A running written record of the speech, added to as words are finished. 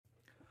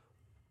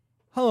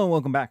Hello and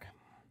welcome back.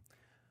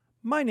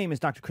 My name is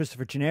Dr.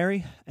 Christopher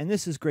Gennari, and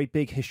this is Great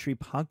Big History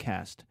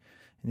Podcast.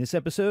 In this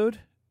episode,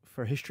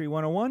 for History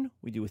 101,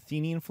 we do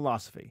Athenian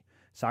philosophy,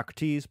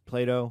 Socrates,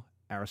 Plato,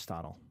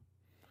 Aristotle.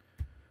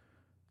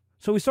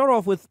 So we start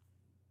off with,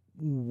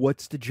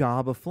 what's the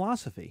job of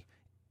philosophy?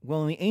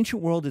 Well, in the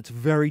ancient world, it's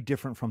very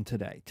different from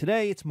today.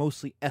 Today, it's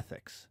mostly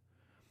ethics.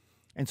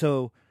 And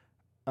so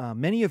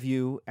many of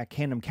you at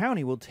Camden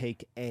County will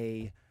take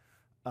a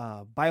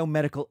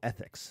biomedical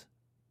ethics.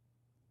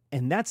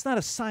 And that's not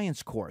a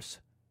science course.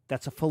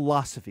 That's a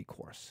philosophy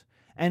course.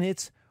 And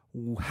it's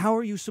how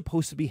are you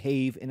supposed to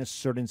behave in a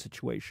certain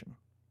situation?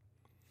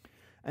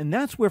 And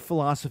that's where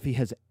philosophy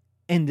has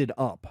ended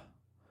up.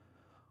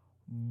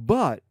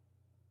 But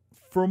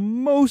for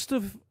most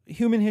of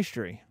human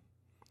history,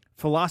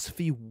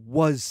 philosophy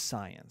was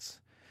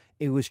science.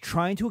 It was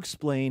trying to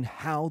explain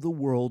how the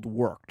world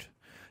worked.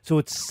 So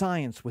it's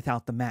science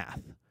without the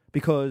math,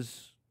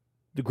 because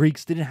the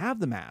Greeks didn't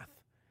have the math.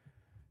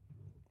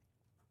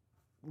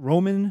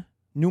 Roman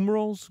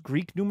numerals,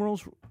 Greek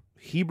numerals,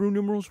 Hebrew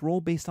numerals were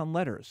all based on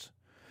letters.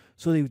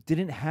 So they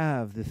didn't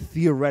have the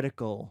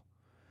theoretical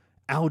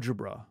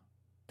algebra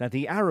that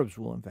the Arabs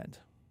will invent.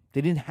 They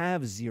didn't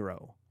have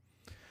zero.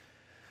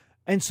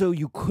 And so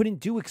you couldn't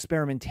do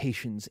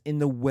experimentations in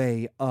the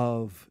way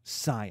of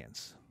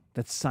science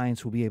that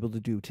science will be able to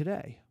do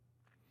today.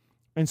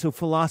 And so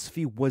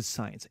philosophy was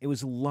science. It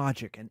was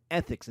logic and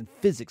ethics and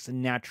physics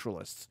and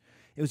naturalists.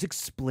 It was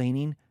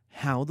explaining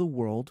how the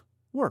world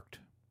worked.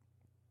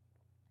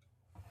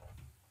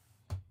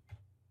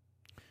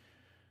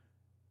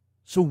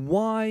 So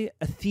why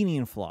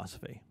Athenian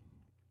philosophy?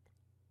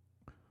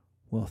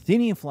 Well,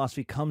 Athenian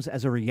philosophy comes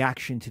as a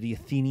reaction to the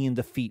Athenian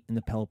defeat in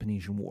the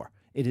Peloponnesian War.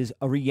 It is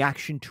a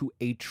reaction to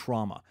a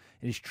trauma.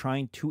 It is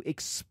trying to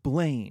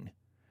explain,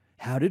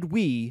 how did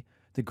we,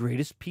 the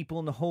greatest people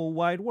in the whole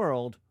wide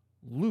world,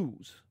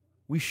 lose?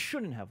 We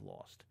shouldn't have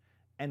lost,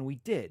 and we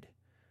did.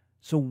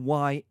 So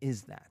why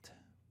is that?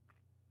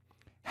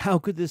 How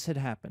could this have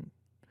happened?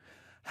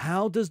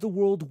 How does the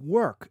world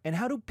work, and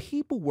how do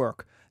people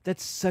work that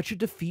such a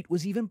defeat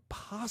was even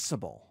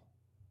possible?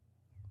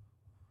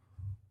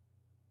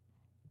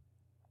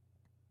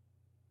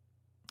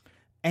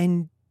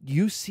 And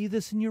you see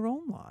this in your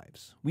own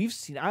lives. We've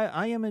seen,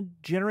 I am a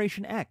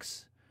Generation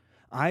X.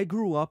 I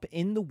grew up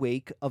in the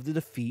wake of the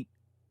defeat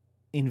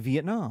in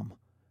Vietnam.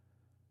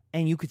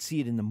 And you could see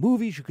it in the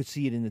movies, you could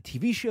see it in the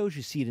TV shows,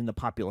 you see it in the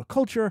popular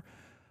culture,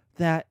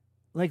 that,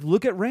 like,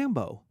 look at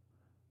Rambo.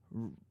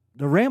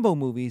 The Rambo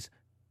movies,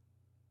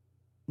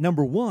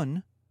 number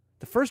one,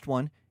 the first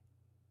one,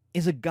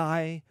 is a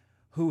guy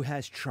who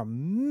has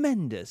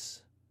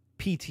tremendous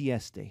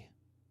PTSD.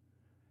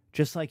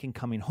 Just like in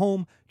Coming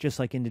Home, just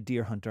like in The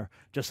Deer Hunter,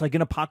 just like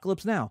in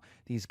Apocalypse Now.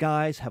 These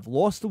guys have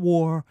lost the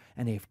war,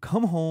 and they've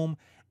come home,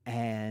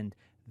 and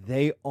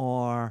they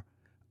are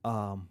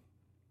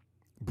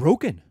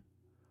broken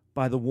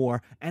by the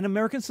war, and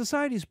American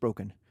society is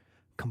broken.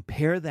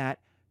 Compare that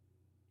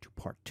to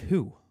part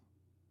 2,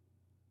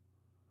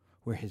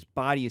 where his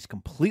body is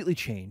completely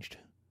changed,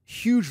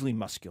 hugely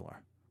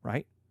muscular,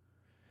 right?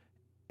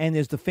 And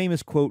there's the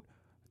famous quote,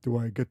 "Do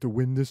I get to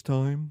win this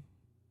time?"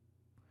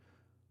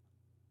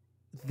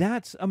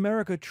 That's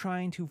America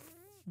trying to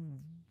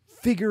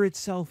figure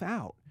itself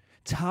out.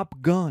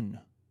 Top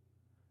Gun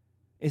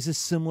is a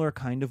similar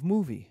kind of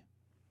movie.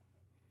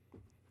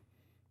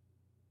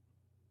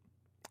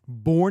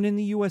 Born in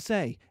the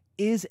USA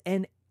is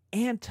an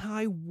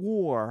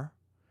anti-war,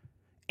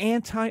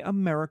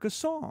 anti-America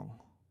song.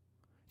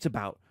 It's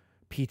about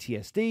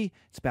PTSD.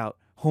 It's about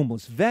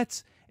homeless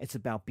vets. It's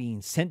about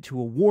being sent to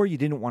a war you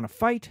didn't want to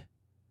fight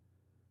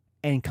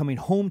and coming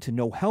home to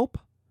no help.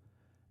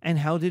 And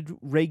how did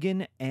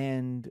Reagan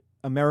and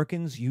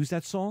Americans use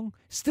that song?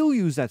 Still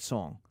use that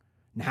song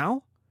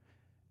now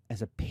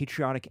as a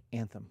patriotic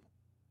anthem.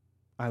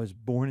 I was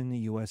born in the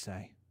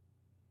USA.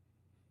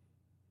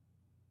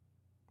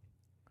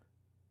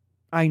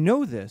 I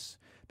know this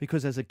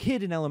because as a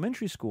kid in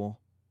elementary school,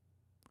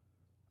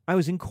 I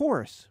was in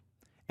chorus.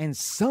 And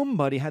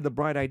somebody had the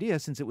bright idea,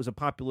 since it was a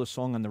popular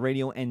song on the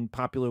radio and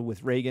popular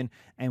with Reagan,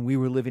 and we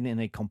were living in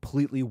a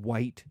completely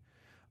white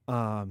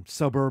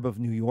suburb of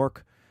New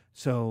York.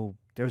 So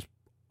there's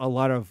a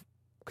lot of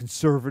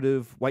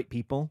conservative white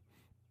people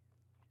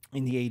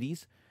in the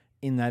 80s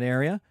in that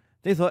area.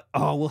 They thought,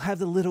 oh, we'll have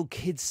the little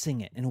kids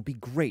sing it, and it'll be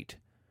great.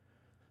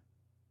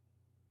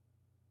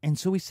 And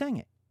so we sang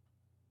it.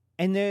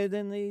 And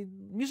then the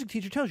music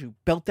teacher tells you,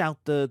 belt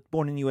out the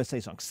Born in the USA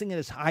song. Sing it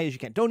as high as you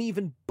can. Don't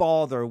even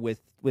bother with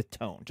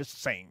tone.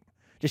 Just sing.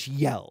 Just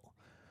yell.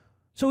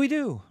 So we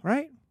do,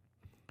 right?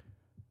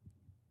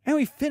 And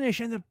we finish,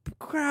 and the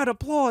crowd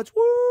applauds.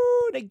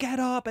 Woo! They get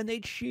up, and they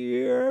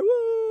cheer.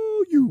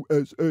 Woo!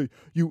 USA,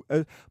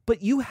 USA.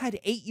 But you had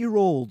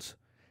 8-year-olds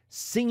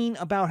singing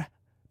about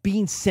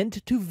being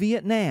sent to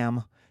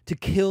Vietnam to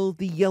kill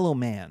the yellow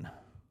man.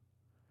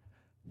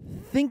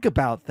 Think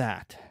about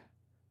that.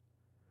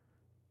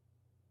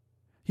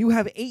 You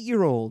have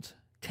 8-year-olds,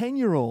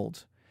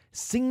 10-year-olds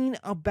singing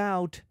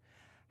about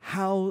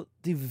how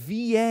the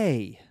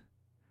VA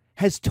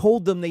has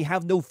told them they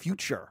have no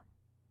future,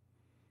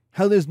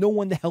 how there's no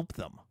one to help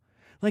them.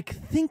 Like,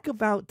 think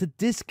about the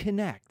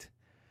disconnect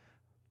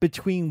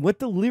between what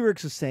the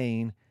lyrics are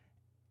saying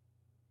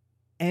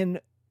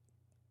and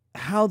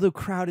how the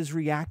crowd is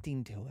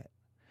reacting to it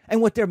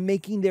and what they're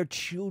making their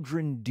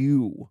children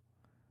do.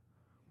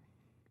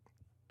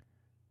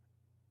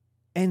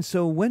 And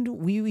so when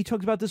we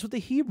talked about this with the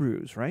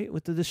Hebrews, right?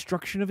 With the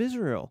destruction of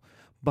Israel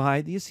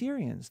by the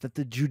Assyrians, that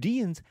the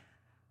Judeans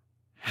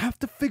have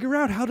to figure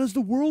out, how does the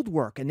world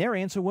work? And their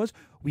answer was,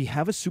 we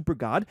have a super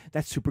god.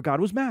 That super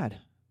god was mad.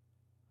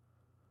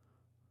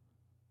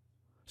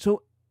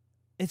 So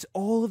it's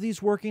all of these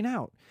working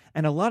out.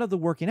 And a lot of the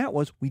working out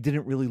was, we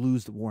didn't really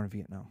lose the war in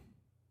Vietnam.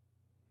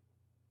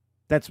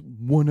 That's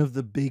one of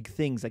the big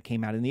things that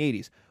came out in the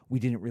 80s. We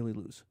didn't really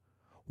lose.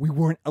 We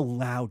weren't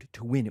allowed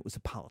to win. It was the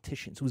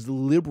politicians. It was the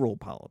liberal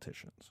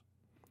politicians.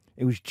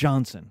 It was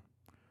Johnson.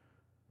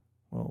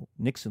 Well,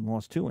 Nixon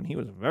lost too, and he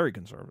was very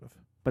conservative.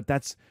 But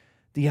that's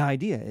the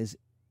idea, is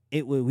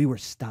we were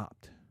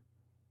stopped.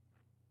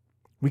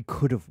 We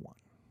could have won.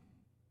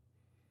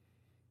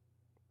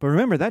 But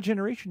remember, that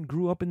generation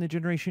grew up in the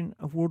generation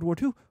of World War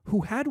II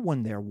who had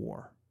won their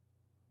war.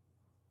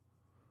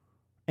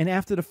 And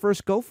after the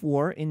first Gulf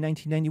War in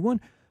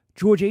 1991,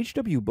 George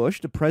H.W. Bush,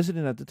 the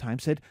president at the time,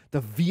 said, the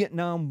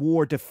Vietnam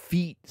War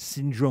defeat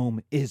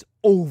syndrome is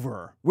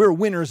over. We're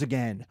winners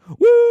again.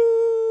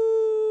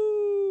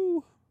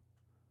 Woo!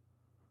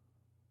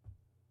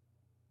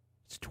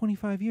 It's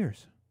 25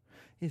 years.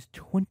 It's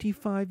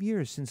 25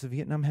 years since the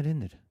Vietnam had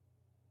ended.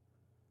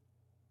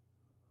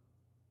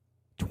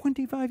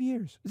 25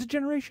 years. It's a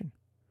generation.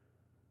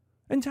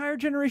 Entire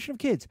generation of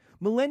kids.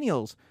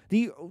 Millennials.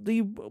 The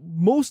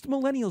most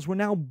millennials were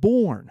now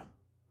born,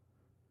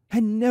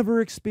 had never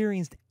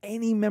experienced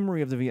any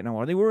memory of the Vietnam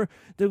War.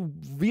 The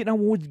Vietnam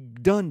War was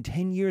done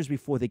 10 years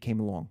before they came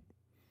along.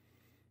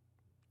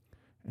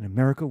 And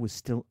America was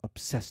still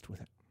obsessed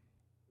with it.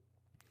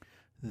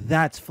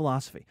 That's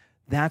philosophy.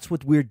 That's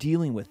what we're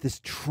dealing with, this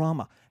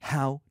trauma.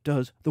 How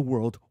does the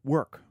world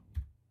work?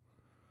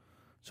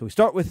 So we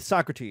start with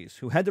Socrates,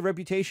 who had the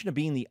reputation of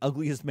being the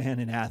ugliest man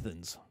in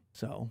Athens.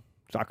 So,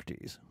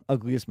 Socrates,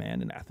 ugliest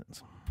man in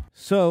Athens.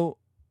 So,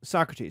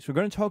 Socrates, we're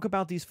going to talk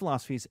about these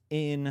philosophies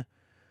in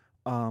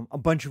a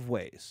bunch of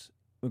ways.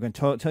 We're going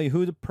to tell you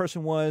who the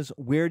person was,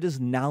 where does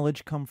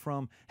knowledge come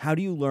from, how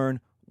do you learn,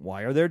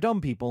 why are there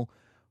dumb people,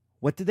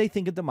 what did they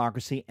think of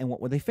democracy, and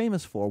what were they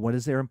famous for, what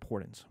is their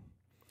importance.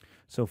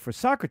 So for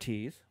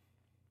Socrates,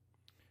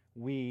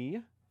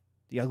 the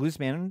ugliest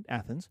man in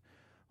Athens,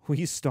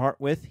 we start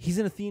with, he's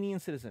an Athenian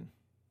citizen.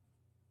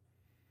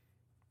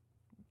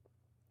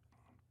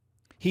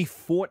 He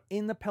fought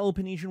in the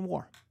Peloponnesian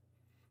War,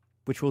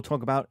 which we'll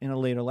talk about in a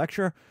later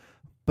lecture,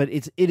 but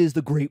it is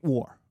the Great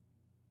War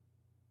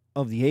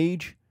of the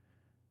age,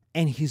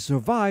 and he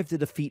survived the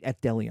defeat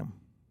at Delium.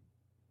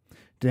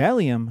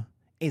 Delium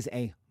is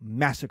a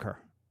massacre.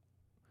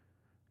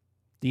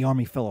 The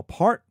army fell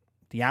apart,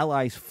 the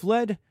allies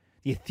fled,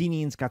 the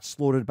Athenians got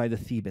slaughtered by the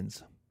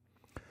Thebans.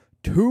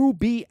 To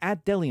be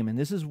at Delium, and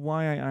this is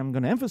why I'm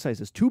going to emphasize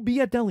this, to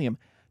be at Delium,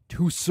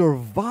 to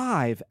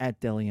survive at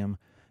Delium,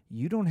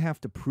 you don't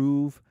have to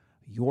prove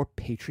your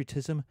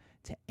patriotism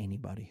to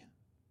anybody.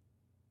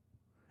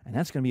 And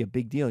that's going to be a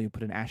big deal. You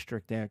put an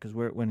asterisk there, because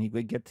when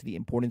we get to the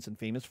importance and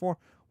famous for,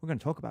 we're going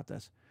to talk about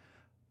this.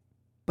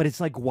 But it's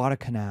like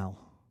Guadalcanal.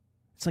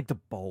 It's like the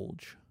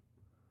Bulge.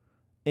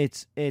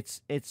 It's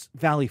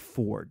Valley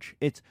Forge.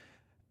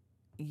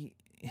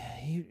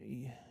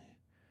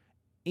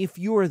 If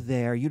you're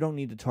there, you don't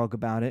need to talk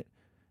about it.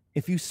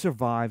 If you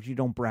survived, you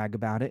don't brag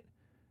about it.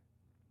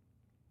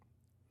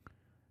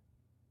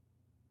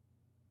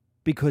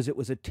 Because it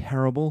was a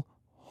terrible,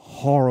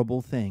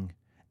 horrible thing,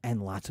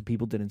 and lots of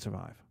people didn't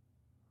survive.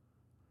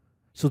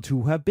 So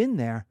to have been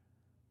there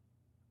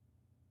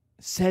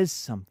says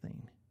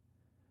something,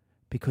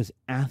 because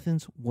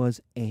Athens was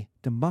a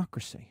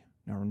democracy.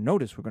 Now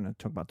notice we're going to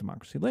talk about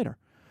democracy later.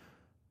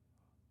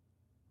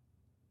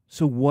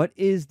 So what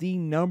is the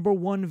number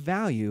one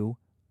value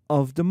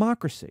of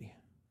democracy,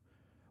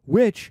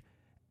 which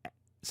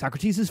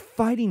Socrates is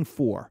fighting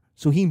for,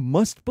 so he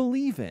must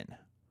believe in?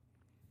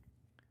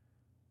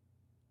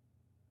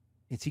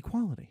 It's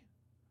equality.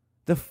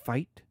 The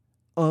fight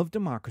of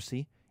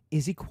democracy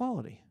is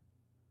equality.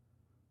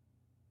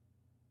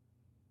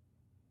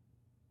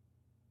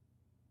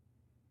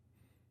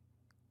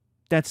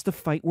 That's the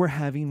fight we're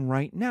having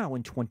right now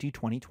in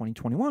 2020,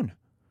 2021,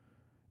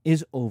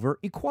 is over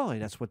equality.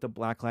 That's what the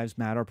Black Lives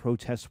Matter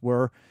protests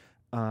were.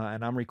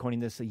 And I'm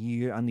recording this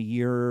on the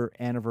year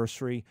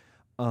anniversary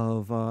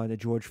of the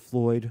George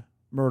Floyd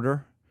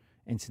murder.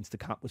 And since the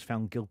cop was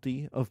found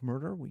guilty of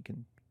murder, we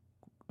can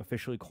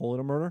officially call it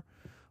a murder.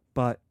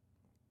 But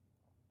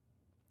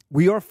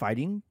we are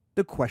fighting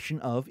the question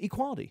of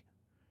equality.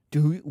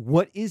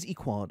 What is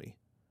equality?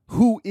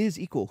 Who is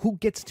equal? Who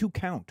gets to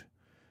count?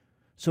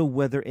 So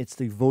whether it's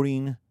the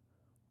voting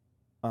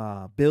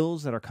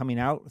bills that are coming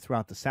out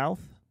throughout the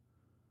South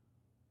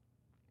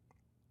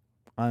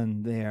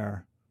on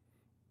their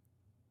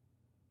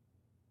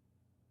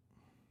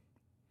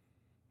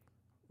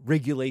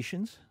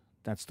regulations,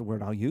 that's the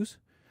word I'll use,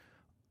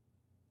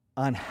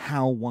 on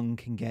how one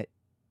can get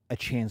a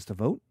chance to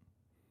vote.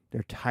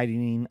 They're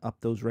tightening up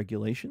those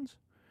regulations.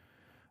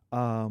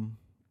 That's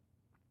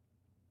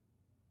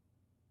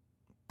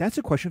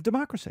a question of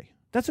democracy.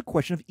 That's a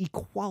question of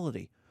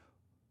equality.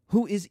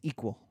 Who is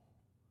equal?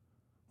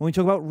 When we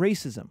talk about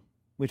racism,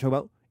 we talk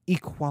about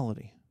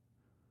equality.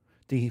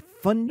 The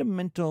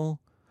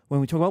fundamental,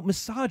 when we talk about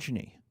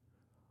misogyny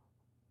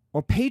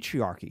or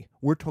patriarchy,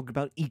 we're talking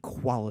about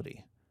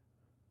equality.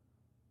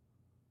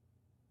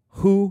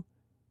 Who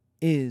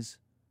is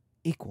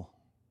equal?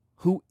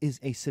 Who is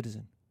a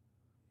citizen?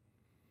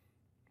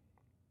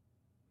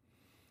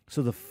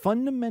 So the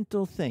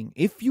fundamental thing,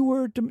 if you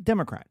were a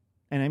Democrat,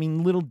 and I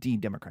mean little d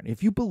Democrat,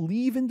 if you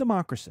believe in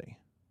democracy,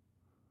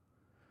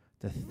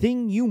 the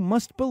thing you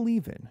must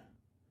believe in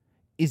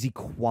is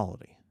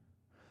equality.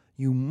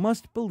 You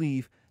must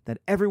believe that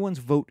everyone's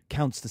vote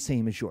counts the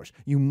same as yours.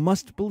 You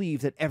must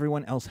believe that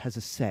everyone else has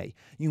a say.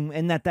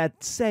 And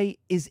that say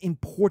is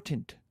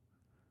important,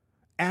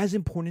 as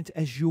important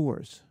as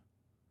yours.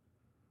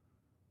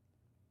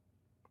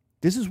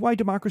 This is why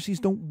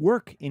democracies don't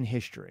work in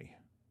history.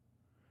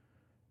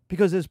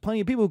 Because there's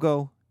plenty of people who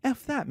go,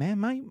 F that,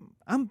 man.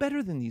 I'm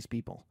better than these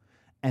people.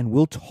 And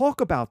we'll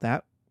talk about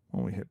that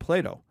when we hit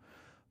Plato.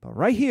 But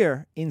right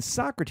here in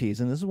Socrates,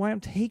 and this is why I'm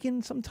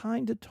taking some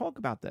time to talk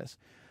about this,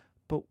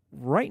 but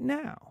right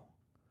now,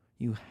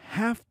 you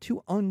have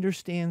to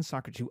understand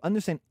Socrates. You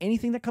understand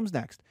anything that comes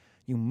next.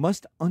 You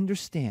must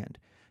understand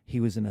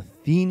he was an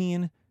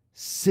Athenian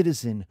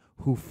citizen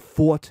who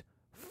fought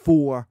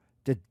for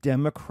the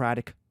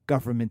democratic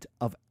government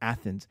of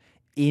Athens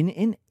in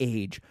an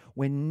age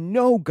when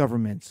no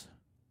governments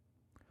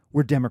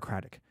were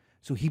democratic.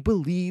 So he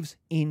believes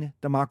in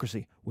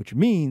democracy, which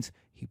means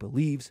he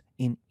believes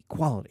in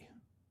equality.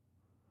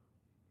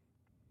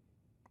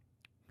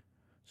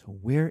 So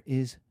where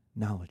is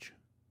knowledge?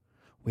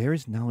 Where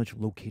is knowledge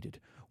located?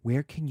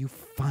 Where can you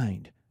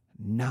find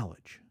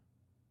knowledge?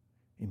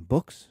 In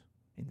books?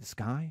 In the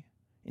sky?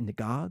 In the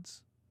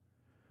gods?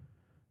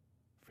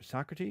 For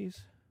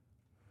Socrates,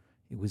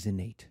 it was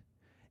innate.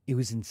 It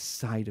was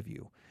inside of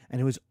you. And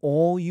it was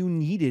all you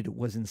needed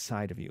was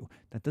inside of you.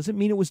 That doesn't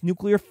mean it was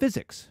nuclear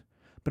physics,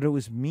 but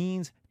it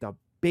means the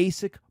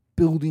basic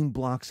building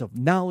blocks of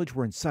knowledge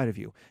were inside of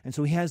you. And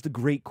so he has the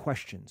great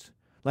questions,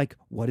 like,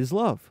 what is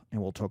love?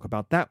 And we'll talk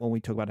about that when we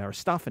talk about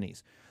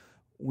Aristophanes.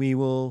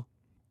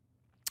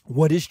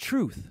 What is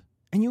truth?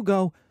 And you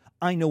go,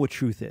 I know what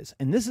truth is.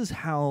 And this is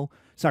how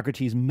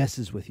Socrates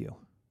messes with you.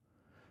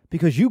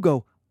 Because you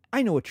go,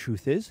 I know what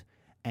truth is.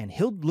 And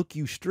he'll look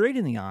you straight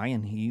in the eye.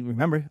 And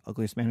remember,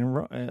 ugliest man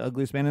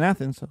in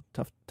Athens. So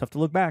tough to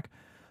look back.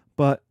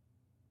 But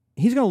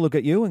he's going to look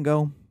at you and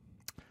go,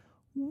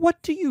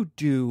 what do you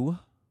do?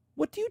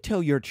 What do you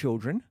tell your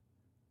children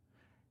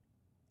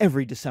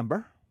every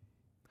December?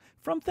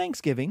 From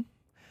Thanksgiving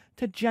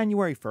to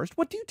January 1st,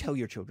 what do you tell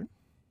your children?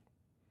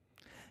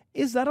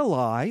 Is that a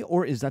lie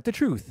or is that the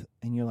truth?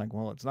 And you're like,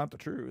 well, it's not the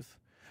truth.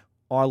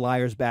 Are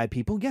liars bad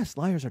people? Yes,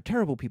 liars are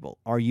terrible people.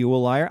 Are you a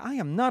liar? I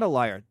am not a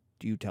liar.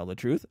 Do you tell the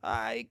truth?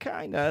 I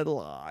kind of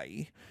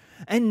lie.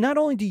 And not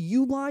only do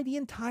you lie, the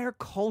entire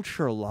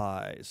culture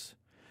lies.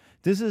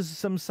 This is,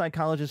 some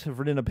psychologists have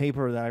written a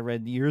paper that I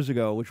read years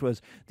ago, which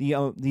was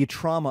the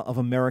trauma of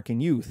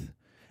American youth.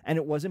 And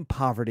it wasn't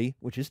poverty,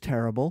 which is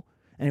terrible.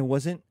 And it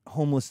wasn't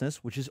homelessness,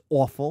 which is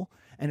awful.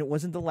 And it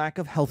wasn't the lack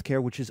of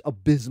healthcare, which is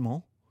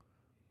abysmal.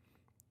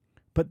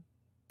 But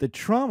the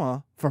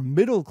trauma for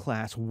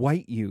middle-class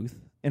white youth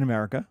in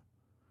America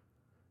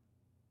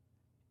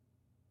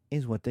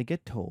is what they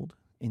get told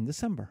in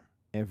December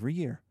every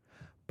year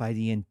by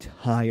the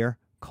entire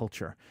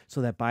culture.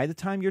 So that by the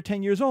time you're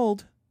 10 years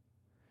old,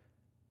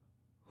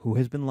 who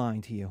has been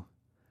lying to you?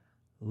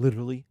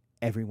 Literally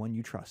everyone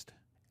you trust.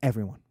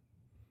 Everyone.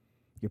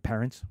 Your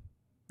parents,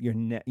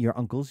 your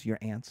uncles, your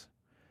aunts.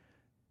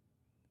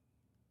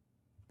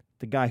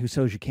 The guy who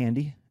sells you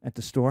candy at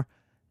the store.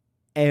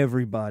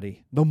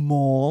 Everybody. The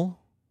mall.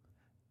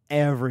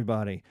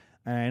 Everybody.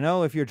 And I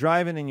know if you're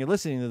driving and you're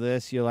listening to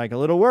this, you're like a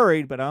little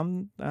worried, but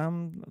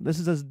this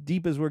is as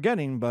deep as we're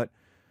getting, but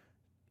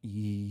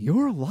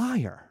you're a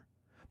liar.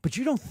 But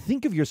you don't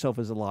think of yourself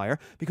as a liar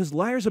because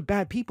liars are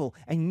bad people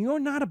and you're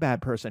not a bad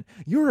person.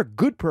 You're a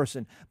good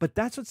person. But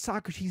that's what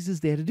Socrates is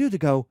there to do, to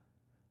go,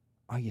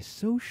 are you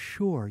so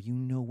sure you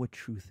know what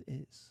truth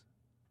is?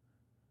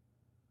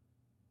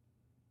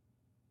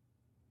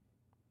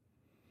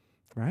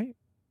 Right?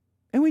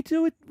 And we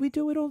do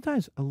it all the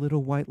time. A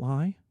little white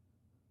lie.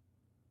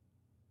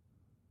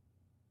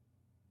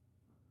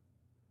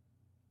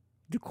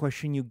 The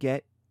question you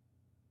get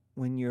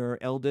when your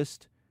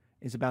eldest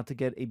is about to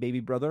get a baby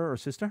brother or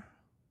sister?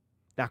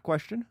 That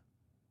question?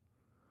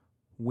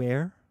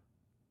 Where?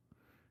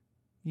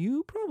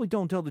 You probably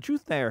don't tell the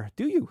truth there,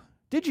 do you?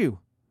 Did you?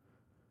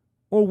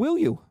 Or will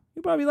you?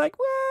 You're probably like,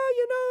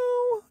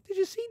 well, did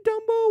you see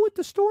Dumbo with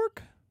the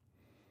stork?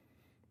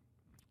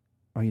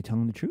 Are you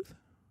telling the truth?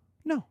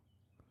 No.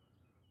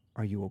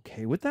 Are you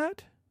okay with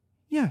that?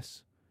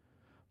 Yes.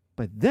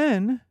 But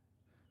then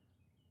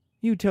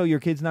You tell your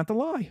kids not to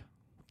lie.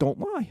 Don't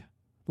lie.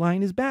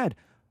 Lying is bad.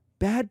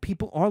 Bad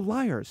people are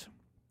liars.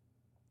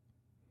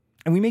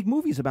 And we make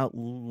movies about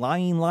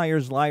lying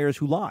liars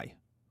who lie.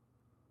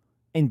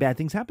 And bad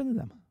things happen to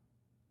them.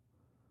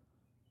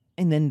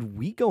 And then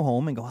we go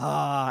home and go,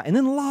 and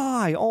then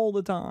lie all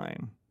the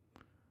time.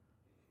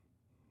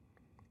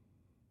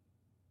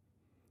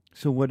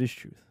 So what is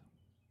truth?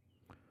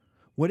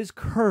 What is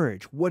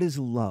courage? What is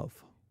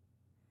love?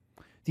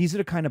 These are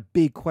the kind of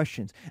big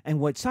questions. And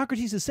what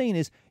Socrates is saying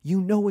is, you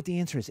know what the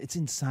answer is. It's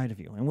inside of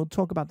you. And we'll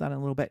talk about that in a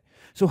little bit.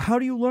 So how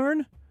do you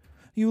learn?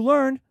 You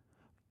learn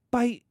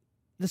by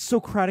the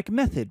Socratic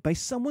method, by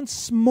someone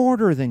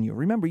smarter than you.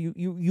 Remember,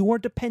 you are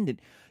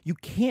dependent. You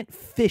can't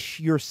fish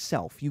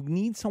yourself. You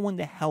need someone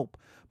to help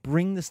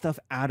bring the stuff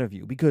out of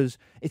you because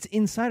it's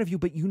inside of you,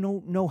 but you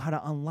don't know how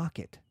to unlock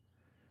it.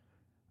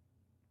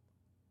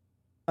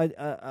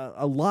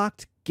 A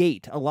locked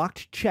gate, a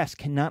locked chest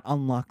cannot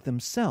unlock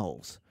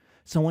themselves.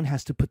 Someone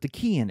has to put the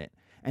key in it,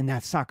 and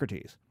that's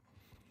Socrates.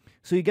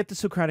 So you get the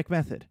Socratic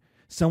method.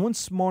 Someone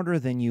smarter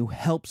than you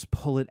helps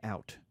pull it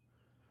out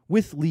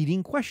with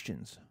leading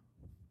questions.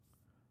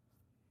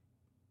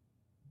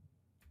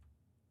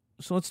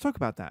 So let's talk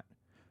about that.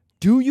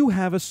 Do you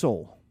have a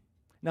soul?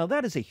 Now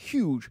that is a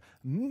huge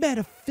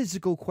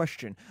metaphysical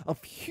question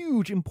of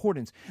huge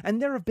importance,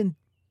 and there have been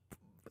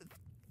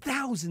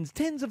thousands,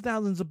 tens of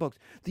thousands of books.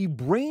 The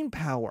brain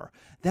power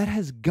that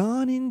has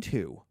gone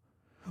into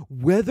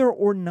whether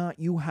or not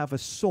you have a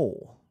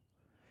soul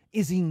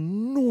is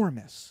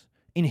enormous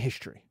in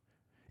history.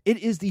 It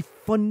is the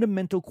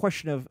fundamental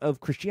question of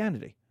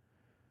Christianity.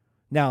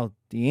 Now,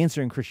 the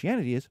answer in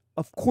Christianity is,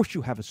 of course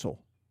you have a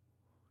soul.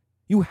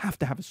 You have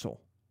to have a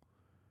soul.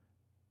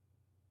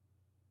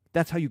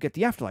 That's how you get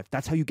the afterlife.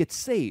 That's how you get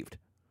saved.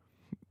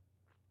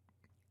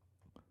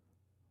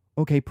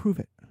 Okay, prove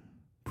it.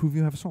 Prove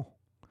you have a soul.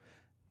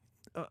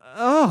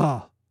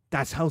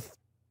 That's how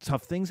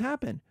tough things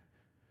happen.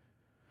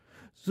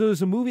 So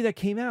there's a movie that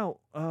came out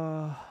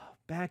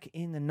back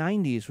in the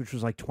 90s, which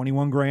was like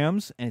 21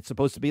 grams. And it's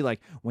supposed to be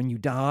like when you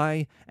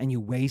die and you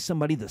weigh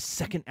somebody the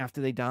second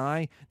after they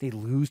die, they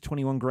lose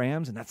 21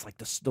 grams. And that's like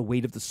the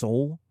weight of the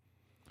soul.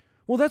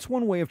 Well, that's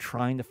one way of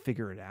trying to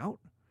figure it out.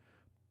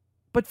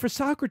 But for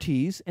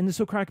Socrates and the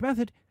Socratic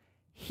method,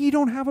 he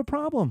don't have a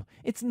problem.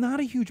 It's not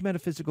a huge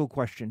metaphysical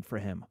question for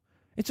him.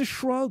 It's a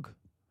shrug.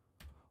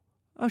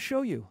 I'll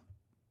show you.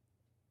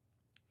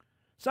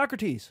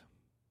 Socrates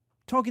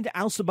talking to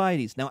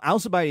Alcibiades. Now,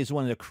 Alcibiades is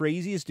one of the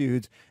craziest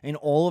dudes in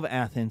all of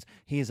Athens.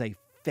 He is a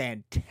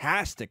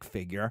fantastic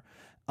figure.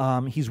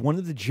 He's one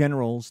of the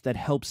generals that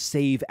helped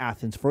save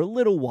Athens for a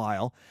little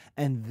while,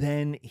 and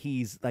then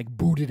he's like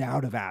booted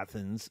out of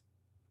Athens.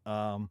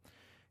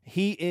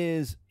 He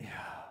is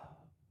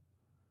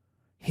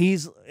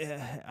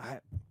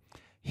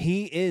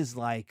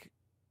like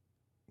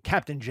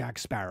Captain Jack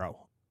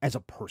Sparrow as a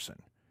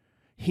person.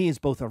 He is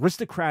both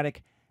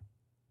aristocratic,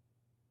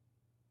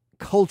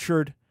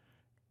 cultured,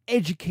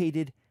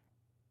 educated,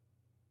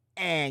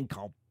 and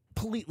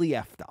completely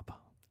effed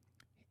up.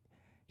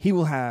 He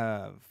will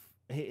have,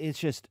 it's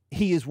just,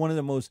 he is one of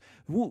the most,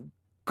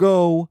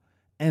 go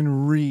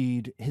and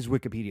read his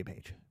Wikipedia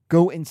page.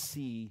 Go and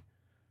see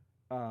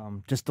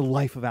just the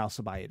life of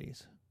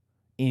Alcibiades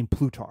in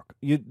Plutarch.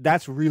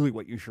 That's really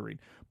what you should read.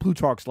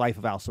 Plutarch's Life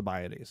of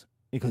Alcibiades,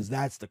 because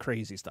that's the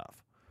crazy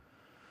stuff.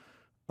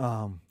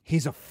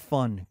 He's a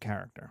fun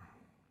character.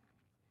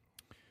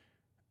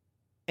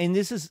 And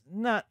this is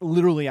not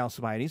literally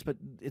Alcibiades, but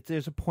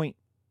there's a point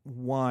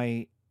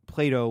why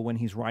Plato, when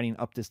he's writing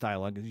up this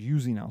dialogue, is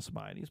using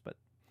Alcibiades, but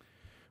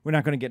we're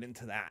not going to get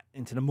into that,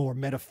 into the more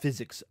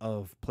metaphysics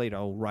of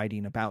Plato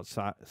writing about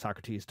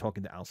Socrates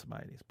talking to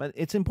Alcibiades. But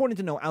it's important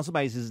to know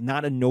Alcibiades is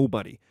not a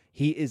nobody.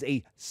 He is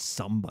a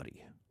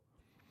somebody.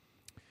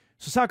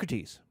 So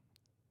Socrates,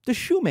 the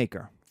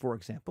shoemaker, for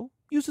example,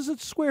 uses a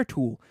square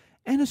tool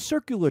and a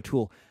circular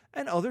tool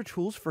and other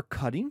tools for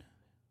cutting.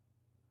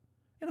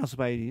 And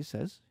Alcibiades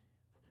says,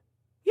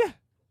 yeah,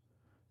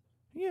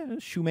 a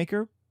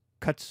shoemaker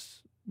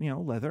cuts,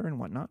 leather and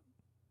whatnot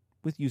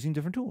with using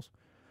different tools.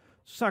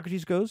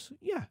 Socrates goes,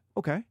 yeah,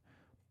 okay.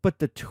 But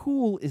the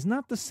tool is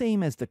not the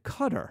same as the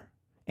cutter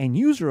and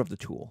user of the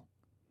tool,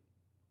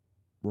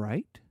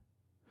 right?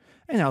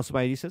 And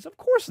Alcibiades says, of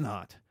course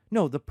not.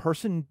 No, the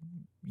person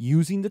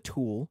using the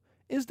tool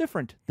is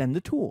different than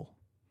the tool.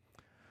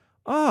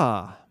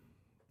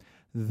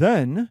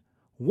 Then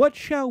what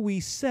shall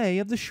we say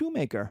of the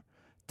shoemaker?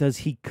 Does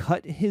he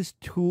cut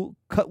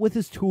with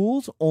his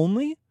tools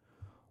only,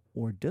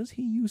 or does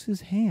he use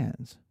his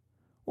hands?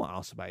 Well,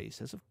 Alcibiades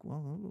says,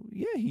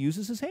 yeah, he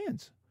uses his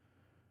hands.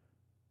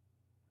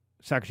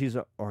 Socrates,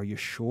 are you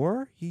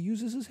sure he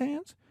uses his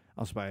hands?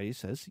 Alcibiades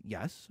says,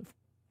 yes.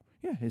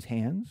 Yeah, his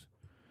hands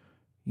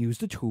use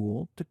the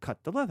tool to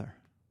cut the leather.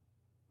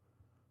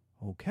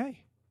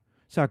 Okay.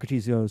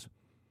 Socrates goes,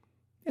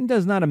 and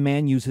does not a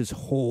man use his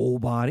whole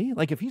body?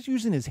 Like if he's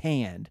using his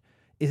hand,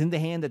 isn't the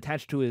hand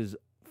attached to his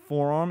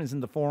forearm?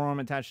 Isn't the forearm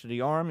attached to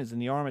the arm? Isn't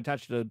the arm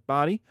attached to the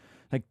body?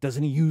 Like,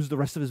 doesn't he use the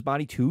rest of his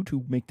body too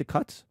to make the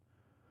cuts?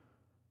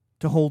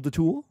 To hold the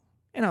tool?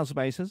 And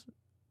Alcibiades says,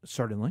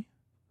 certainly.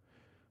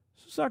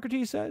 So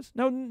Socrates says,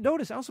 no,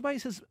 notice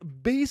Alcibiades has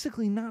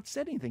basically not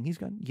said anything. He's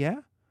gone,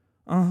 yeah,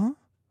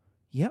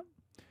 yep.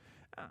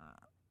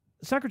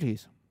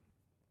 Socrates,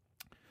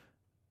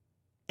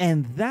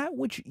 and that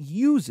which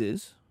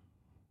uses,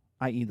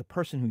 i.e. the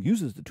person who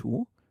uses the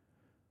tool,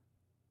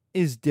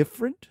 is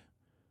different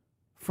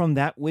from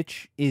that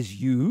which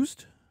is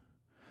used.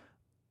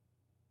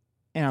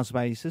 And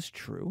Alcibiades says,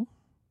 true.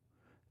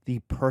 The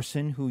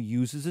person who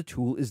uses a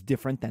tool is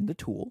different than the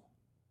tool.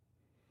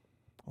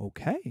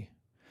 Okay.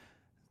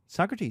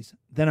 Socrates,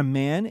 then a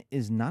man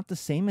is not the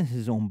same as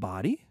his own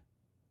body?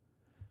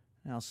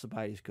 And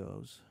Alcibiades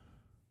goes,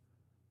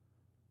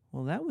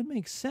 well, that would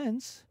make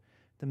sense.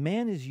 The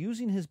man is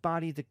using his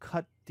body to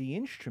cut the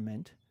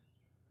instrument,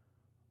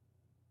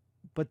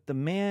 but the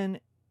man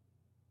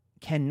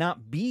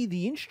cannot be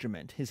the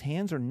instrument. His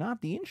hands are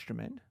not the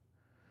instrument.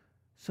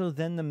 So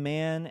then the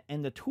man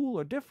and the tool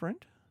are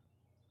different.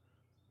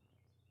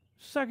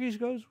 Socrates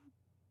goes,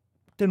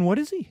 then what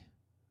is he?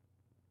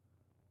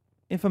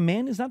 If a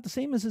man is not the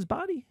same as his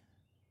body,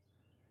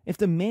 if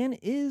the man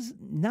is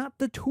not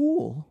the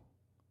tool,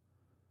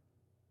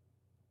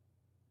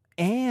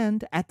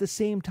 and at the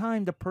same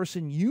time the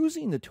person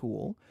using the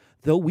tool,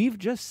 though we've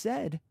just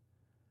said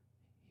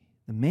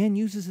the man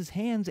uses his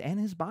hands and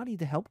his body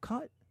to help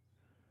cut,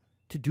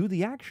 to do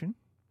the action,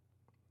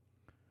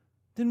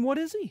 then what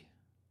is he?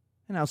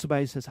 And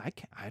Alcibiades says,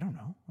 I don't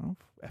know. I don't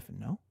effing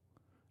know.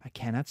 I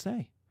cannot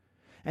say.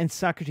 And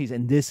Socrates,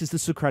 and this is the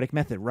Socratic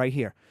method right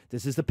here.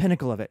 This is the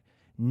pinnacle of it.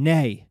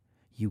 Nay,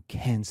 you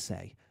can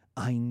say,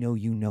 I know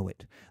you know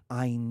it.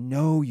 I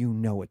know you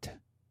know it.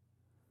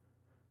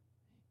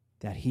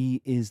 That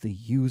he is the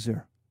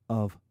user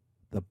of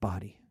the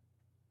body.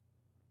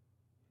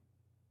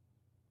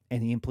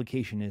 And the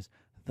implication is,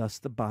 thus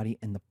the body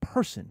and the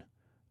person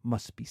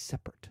must be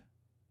separate.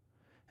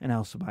 And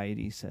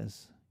Alcibiades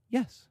says,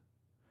 yes.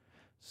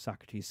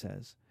 Socrates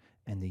says,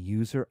 and the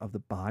user of the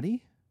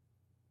body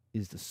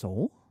is the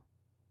soul?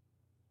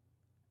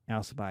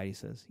 Alcibiades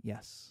says,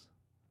 yes,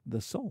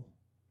 the soul.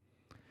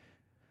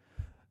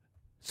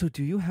 So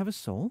do you have a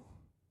soul?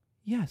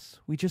 Yes,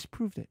 we just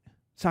proved it.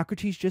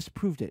 Socrates just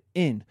proved it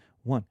in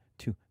 1,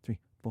 2, 3,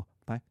 4,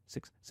 5,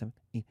 6, 7,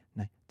 8,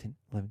 9, 10,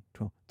 11,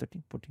 12,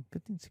 13, 14,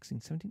 15,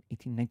 16, 17,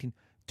 18, 19,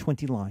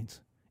 20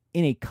 lines.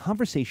 In a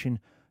conversation,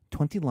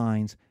 20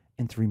 lines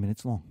and 3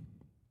 minutes long.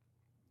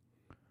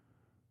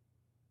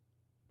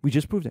 We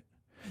just proved it.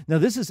 Now,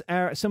 this is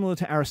similar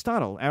to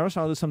Aristotle.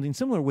 Aristotle does something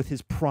similar with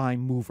his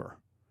prime mover,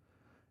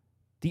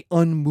 the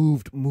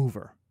unmoved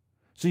mover.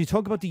 So you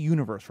talk about the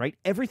universe, right?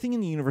 Everything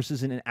in the universe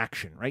is in an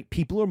action, right?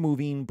 People are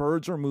moving,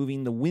 birds are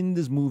moving, the wind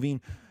is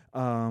moving,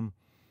 the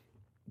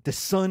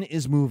sun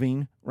is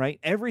moving, right?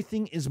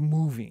 Everything is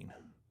moving.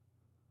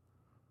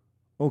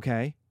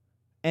 Okay?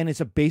 And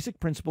it's a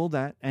basic principle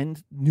that,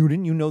 and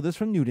Newton, you know this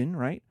from Newton,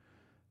 right?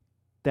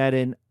 That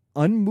an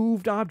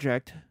unmoved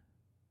object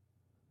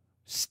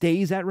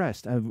stays at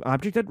rest. An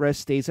object at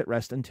rest stays at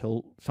rest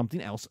until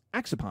something else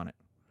acts upon it,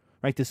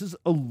 right? This is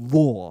a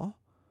law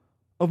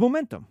of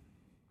momentum.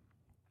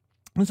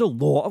 It's a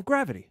law of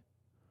gravity,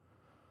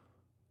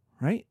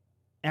 right?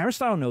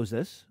 Aristotle knows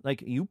this.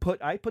 Like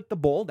I put the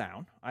ball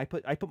down. I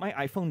put my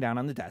iPhone down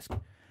on the desk,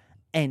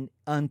 and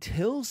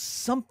until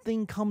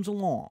something comes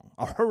along,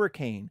 a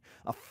hurricane,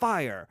 a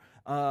fire,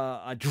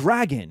 a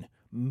dragon,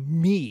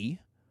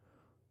 me,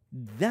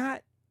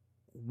 that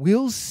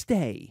will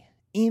stay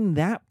in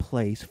that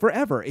place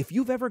forever. If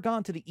you've ever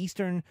gone to the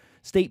Eastern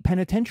State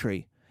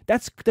Penitentiary,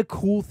 that's the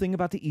cool thing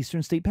about the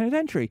Eastern State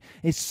Penitentiary,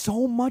 is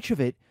so much of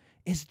it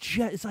is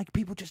just, it's like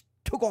people just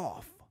took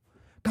off,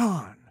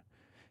 gone.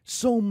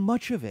 So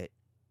much of it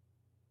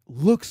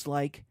looks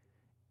like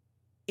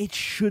it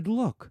should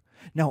look.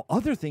 Now,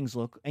 other things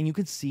look, and you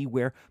can see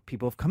where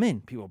people have come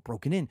in, people have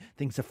broken in,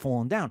 things have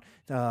fallen down,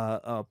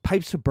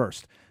 pipes have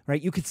burst,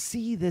 right? You could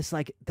see this,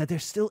 like, that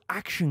there's still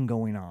action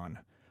going on,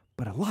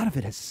 but a lot of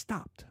it has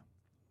stopped.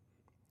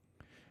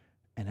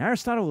 And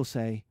Aristotle will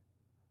say,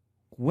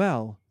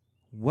 well,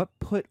 what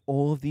put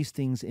all of these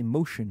things in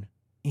motion?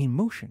 In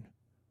motion.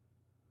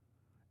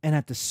 And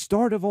at the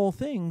start of all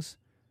things,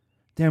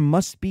 there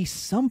must be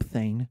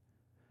something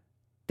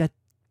that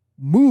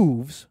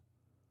moves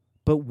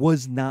but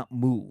was not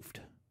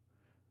moved.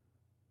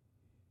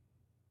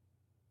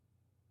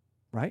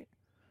 Right?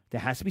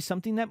 There has to be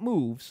something that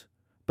moves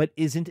but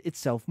isn't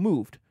itself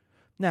moved.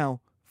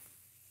 Now,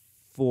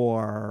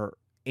 for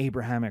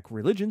Abrahamic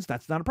religions,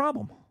 that's not a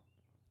problem.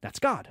 That's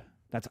God.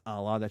 That's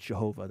Allah, that's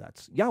Jehovah,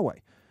 that's Yahweh,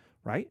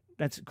 right?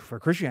 That's for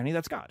Christianity,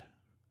 that's God.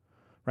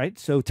 Right?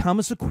 So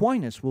Thomas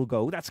Aquinas will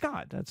go, that's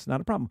God. That's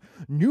not a problem.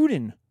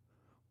 Newton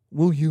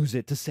will use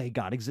it to say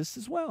God exists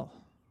as well.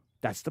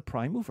 That's the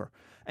prime mover.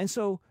 And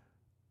so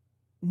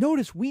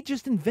notice we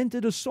just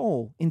invented a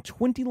soul in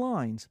 20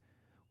 lines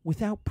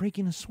without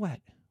breaking a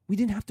sweat. We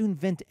didn't have to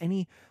invent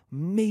any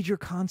major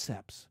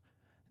concepts.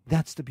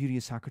 That's the beauty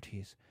of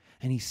Socrates.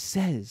 And he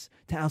says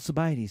to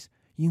Alcibiades,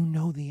 you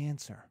know the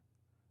answer.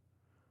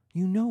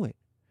 You know it.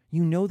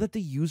 You know that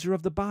the user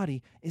of the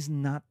body is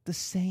not the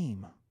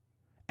same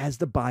as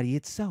the body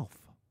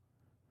itself.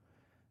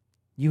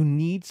 You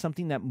need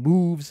something that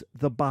moves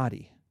the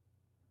body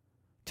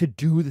to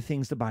do the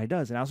things the body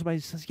does. And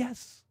Alcibiades says,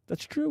 yes,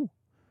 that's true.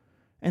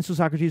 And so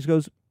Socrates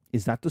goes,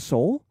 is that the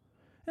soul?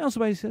 And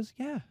Alcibiades says,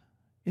 yeah,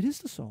 it is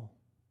the soul.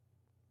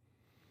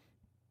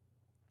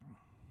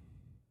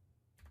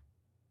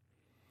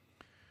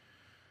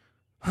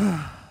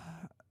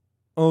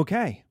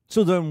 Okay,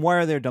 so then why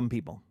are there dumb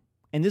people?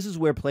 And this is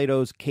where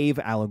Plato's cave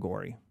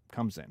allegory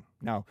comes in.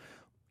 Now,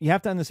 you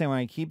have to understand when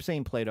I keep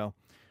saying Plato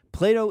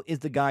is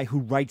the guy who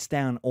writes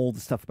down all the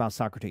stuff about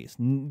Socrates.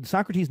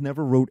 Socrates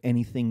never wrote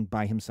anything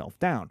by himself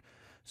down.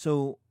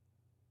 So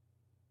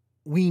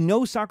we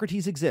know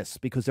Socrates exists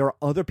because there are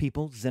other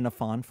people,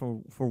 Xenophon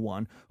for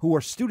one, who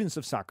are students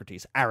of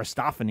Socrates,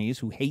 Aristophanes,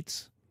 who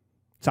hates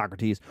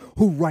Socrates,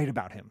 who write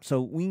about him.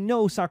 So we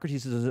know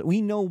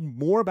we know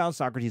more about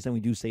Socrates than we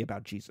do say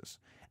about Jesus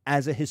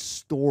as a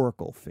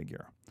historical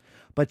figure.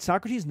 But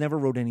Socrates never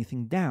wrote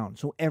anything down.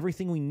 So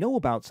everything we know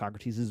about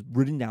Socrates is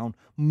written down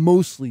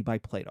mostly by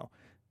Plato.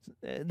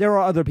 There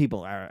are other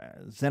people,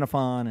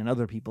 Xenophon and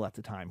other people at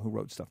the time who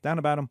wrote stuff down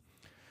about him.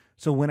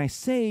 So when I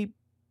say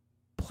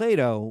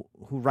Plato,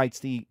 who writes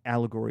the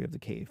allegory of the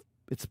cave,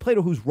 it's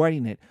Plato who's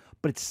writing it,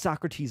 but it's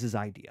Socrates'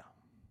 idea.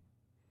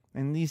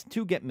 And these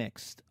two get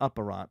mixed up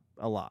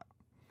a lot.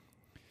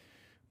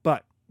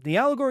 But the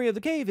allegory of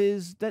the cave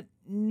is that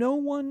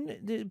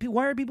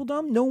why are people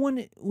dumb? No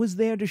one was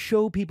there to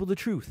show people the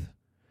truth.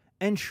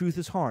 And truth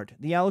is hard.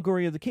 The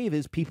allegory of the cave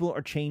is people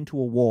are chained to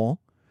a wall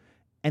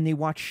and they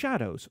watch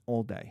shadows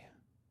all day.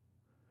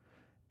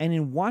 And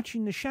in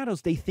watching the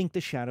shadows, they think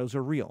the shadows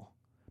are real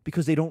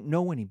because they don't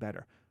know any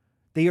better.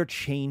 They are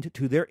chained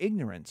to their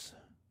ignorance.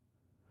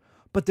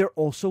 But they're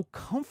also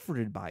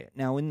comforted by it.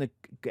 Now, in the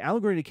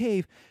allegory of the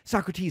cave,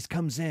 Socrates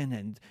comes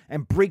in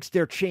and breaks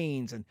their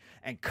chains and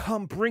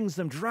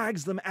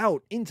drags them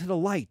out into the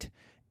light,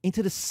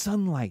 into the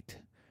sunlight,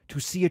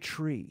 to see a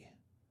tree.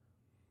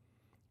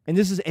 And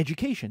this is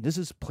education. This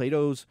is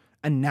Plato's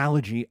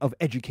analogy of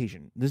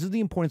education. This is the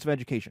importance of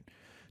education.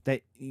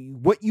 That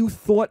what you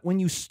thought when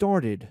you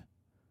started,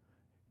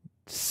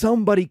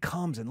 somebody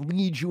comes and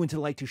leads you into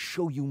the light to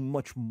show you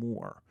much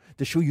more,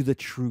 to show you the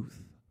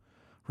truth,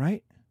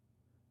 right?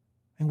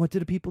 And what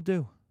did the people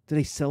do? Did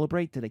they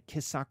celebrate? Did they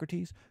kiss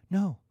Socrates?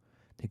 No.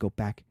 They go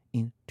back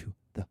into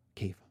the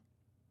cave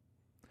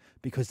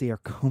because they are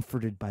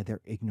comforted by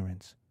their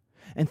ignorance.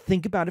 And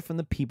think about it from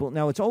the people.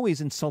 Now, it's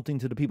always insulting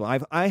to the people.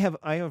 I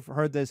have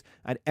heard this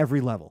at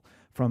every level,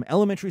 from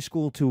elementary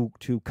school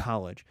to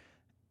college.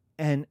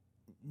 And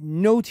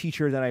no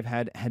teacher that I've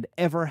had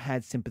ever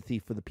had sympathy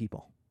for the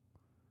people,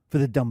 for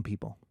the dumb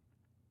people.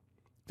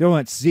 They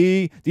went,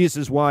 see, this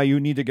is why you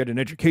need to get an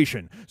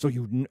education, so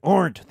you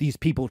aren't these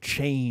people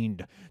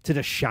chained to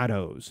the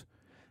shadows.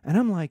 And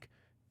I'm like,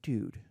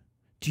 dude,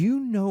 do you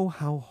know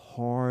how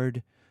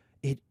hard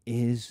it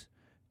is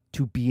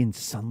to be in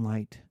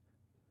sunlight?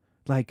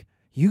 Like,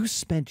 you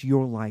spent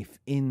your life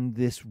in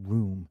this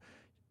room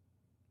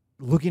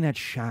looking at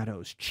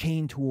shadows,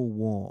 chained to a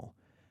wall,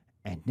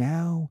 and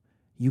now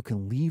you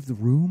can leave the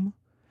room,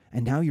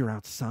 and now you're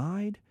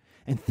outside.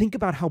 And think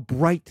about how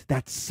bright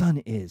that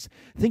sun is.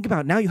 Think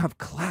about now you have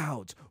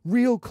clouds,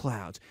 real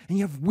clouds, and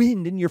you have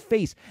wind in your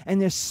face, and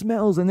there's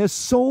smells, and there's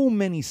so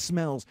many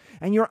smells,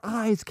 and your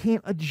eyes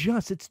can't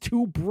adjust. It's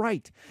too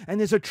bright. And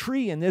there's a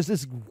tree, and there's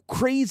this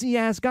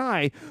crazy-ass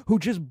guy who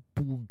just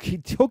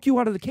took you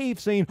out of the cave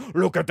saying,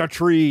 look at the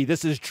tree,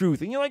 this is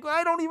truth. And you're like,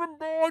 I don't even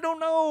know, I don't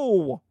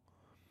know.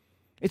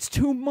 It's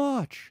too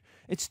much.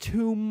 It's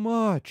too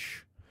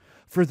much.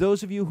 For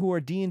those of you who are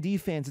D&D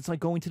fans, it's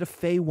like going to the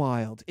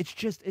Feywild.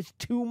 It's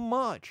too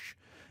much.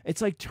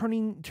 It's like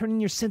turning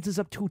your senses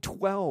up to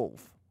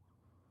 12.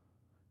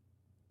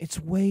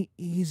 It's way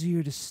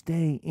easier to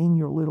stay in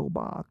your little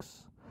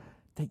box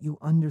that you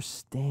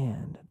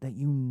understand, that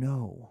you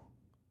know.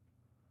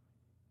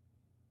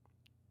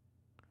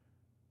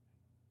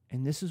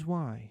 And this is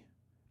why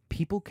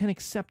people can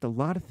accept a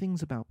lot of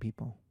things about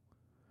people,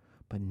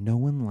 but no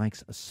one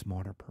likes a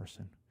smarter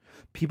person.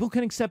 People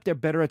can accept they're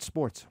better at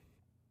sports.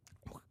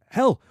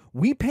 Hell,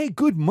 we pay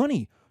good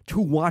money to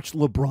watch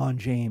LeBron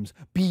James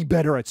be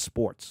better at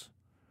sports.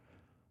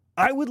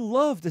 I would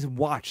love to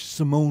watch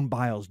Simone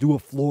Biles do a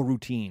floor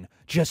routine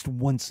just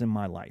once in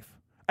my life.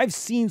 I've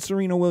seen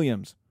Serena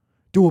Williams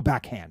do a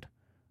backhand.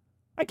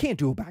 I can't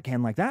do a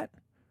backhand like that.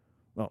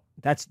 Well,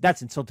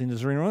 that's insulting to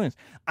Serena Williams.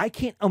 I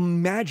can't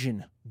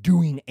imagine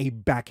doing a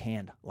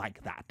backhand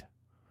like that.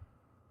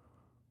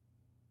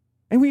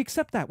 And we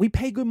accept that. We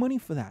pay good money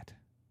for that.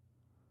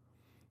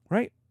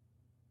 Right?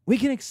 We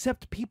can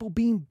accept people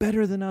being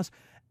better than us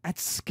at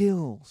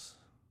skills.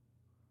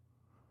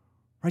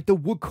 Right? The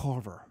wood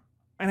carver.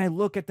 And I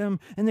look at them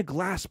and the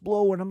glass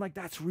blower and I'm like,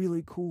 that's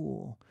really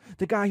cool.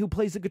 The guy who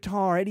plays the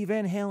guitar, Eddie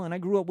Van Halen. I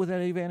grew up with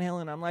Eddie Van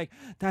Halen. I'm like,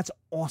 that's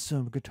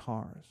awesome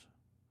guitars.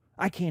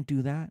 I can't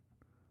do that.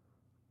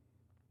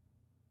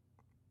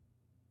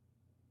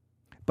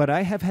 But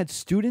I have had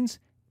students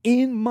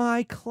in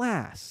my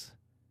class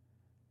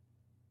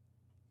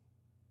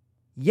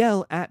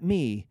yell at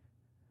me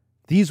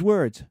these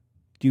words,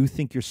 Do you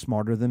think you're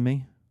smarter than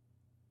me?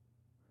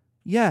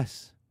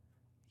 Yes.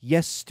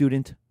 Yes,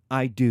 student,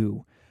 I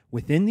do.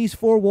 Within these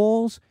four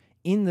walls,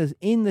 in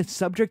the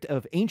subject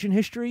of ancient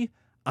history,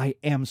 I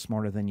am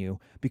smarter than you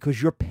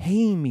because you're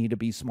paying me to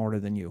be smarter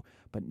than you.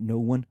 But no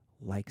one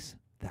likes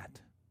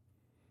that.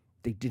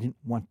 They didn't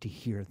want to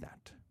hear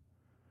that.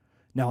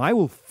 Now, I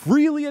will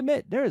freely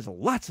admit there is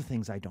lots of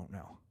things I don't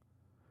know.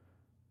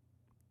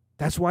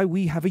 That's why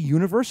we have a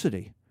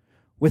university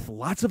with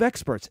lots of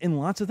experts in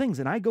lots of things.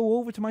 And I go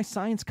over to my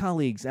science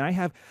colleagues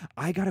and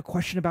I got a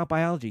question about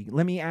biology.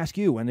 Let me ask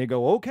you. And they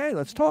go, okay,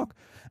 let's talk.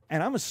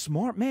 And I'm a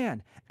smart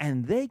man.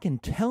 And they can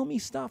tell me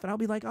stuff. And I'll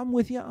be like, I'm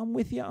with you.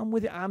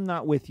 I'm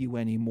not with you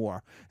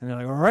anymore. And they're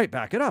like, all right,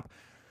 back it up.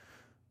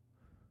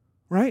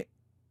 Right?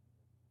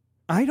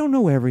 I don't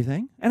know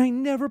everything. And I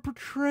never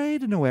portray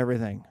to know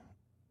everything.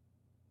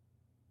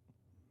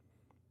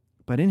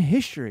 But in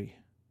history,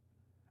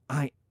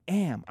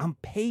 I'm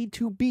paid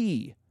to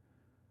be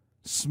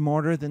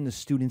smarter than the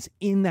students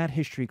in that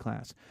history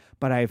class.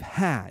 But I've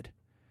had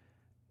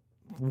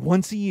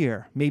once a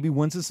year, maybe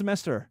once a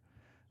semester,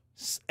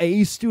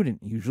 a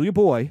student, usually a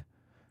boy,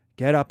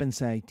 get up and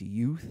say, do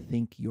you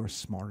think you're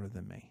smarter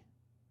than me?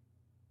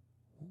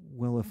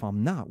 Well, if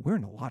I'm not, we're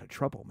in a lot of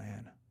trouble,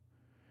 man.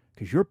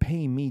 Because you're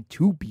paying me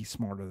to be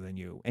smarter than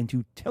you and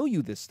to tell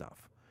you this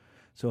stuff.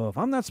 So if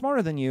I'm not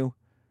smarter than you,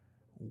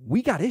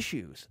 we got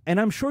issues. And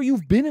I'm sure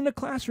you've been in a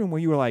classroom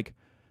where you were like,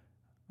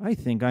 I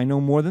think I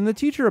know more than the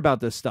teacher about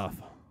this stuff.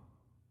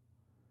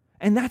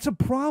 And that's a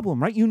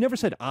problem, right? You never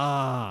said,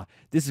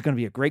 this is going to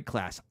be a great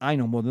class. I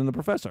know more than the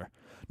professor.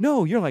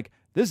 No, you're like,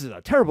 this is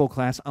a terrible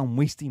class. I'm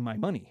wasting my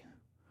money.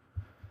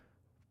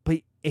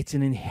 But it's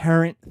an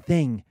inherent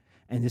thing.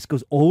 And this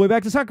goes all the way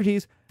back to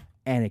Socrates.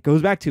 And it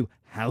goes back to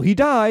how he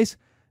dies.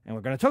 And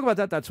we're going to talk about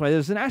that. That's why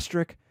there's an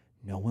asterisk.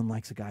 No one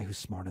likes a guy who's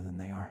smarter than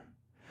they are.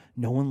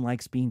 No one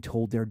likes being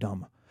told they're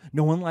dumb.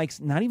 No one likes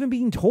not even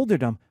being told they're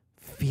dumb,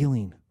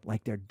 feeling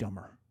like they're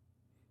dumber,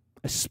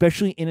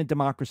 especially in a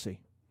democracy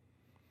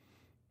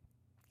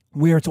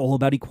where it's all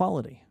about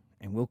equality.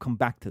 And we'll come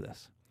back to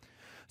this.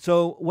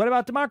 So what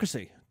about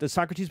democracy? Does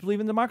Socrates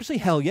believe in democracy?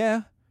 Hell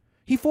yeah.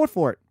 He fought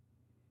for it.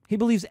 He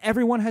believes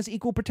everyone has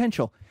equal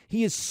potential.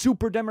 He is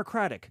super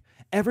democratic.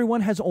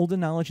 Everyone has all the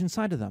knowledge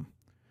inside of them.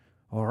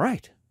 All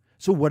right.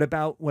 So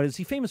what is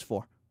he famous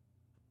for?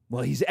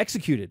 Well, he's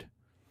executed.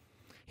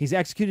 He's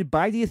executed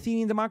by the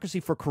Athenian democracy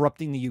for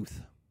corrupting the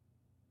youth.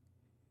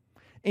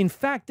 In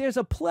fact, there's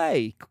a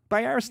play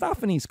by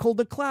Aristophanes called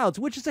The Clouds,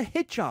 which is a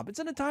hit job. It's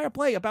an entire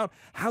play about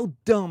how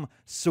dumb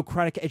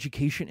Socratic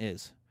education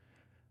is.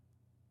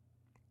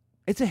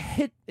 It's a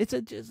hit. It's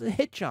a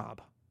hit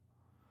job.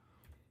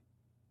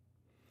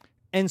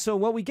 And so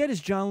what we get is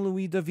John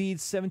Louis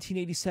David's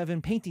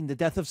 1787 painting, The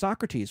Death of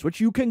Socrates,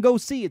 which you can go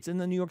see. It's in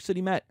the New York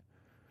City Met.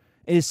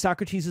 It is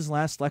Socrates'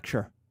 last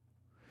lecture.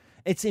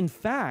 It's in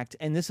fact,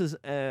 and this is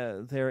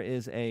there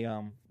is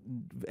a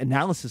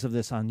analysis of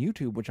this on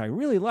YouTube, which I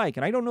really like,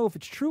 and I don't know if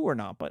it's true or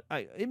not, but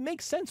it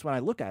makes sense when I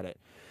look at it,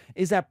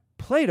 is that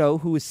Plato,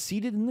 who is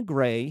seated in the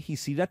gray,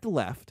 he's seated at the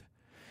left,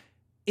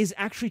 is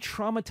actually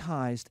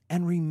traumatized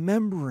and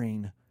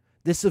remembering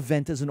this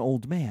event as an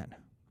old man.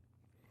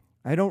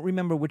 I don't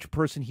remember which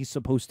person he's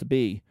supposed to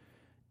be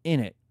in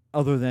it,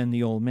 other than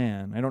the old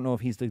man. I don't know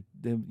if he's the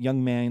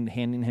young man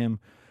handing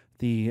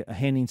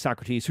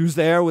Socrates, who's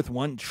there with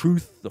one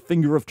truth, the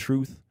finger of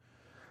truth,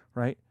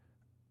 right?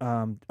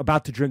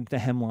 About to drink the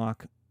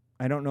hemlock.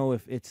 I don't know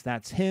if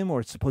that's him or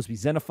it's supposed to be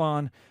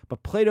Xenophon,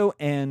 but Plato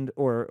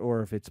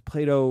or if it's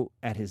Plato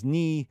at his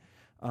knee,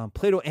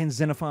 Plato and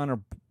Xenophon are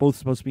both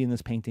supposed to be in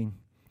this painting.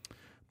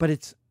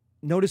 But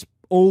notice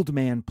old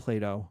man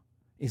Plato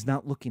is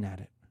not looking at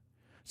it.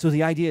 So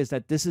the idea is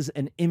that this is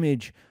an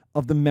image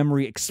of the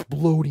memory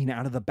exploding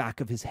out of the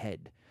back of his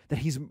head, that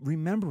he's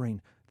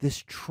remembering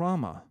this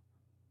trauma.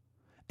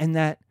 And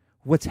that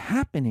what's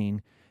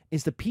happening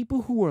is the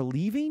people who are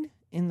leaving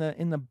in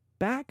the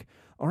back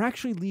are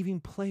actually leaving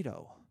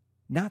Plato,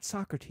 not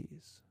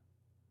Socrates.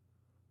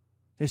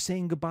 They're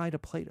saying goodbye to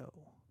Plato.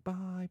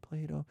 Bye,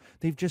 Plato.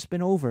 They've just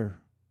been over.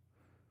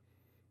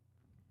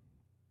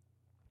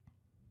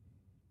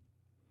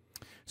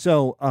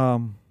 So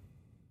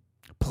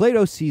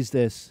Plato sees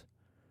this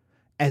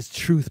as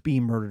truth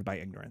being murdered by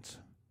ignorance.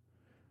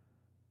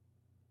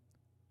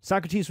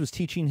 Socrates was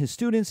teaching his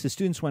students. His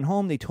students went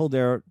home. They told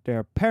their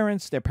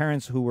parents. Their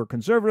parents, who were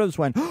conservatives,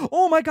 went,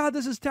 oh my God,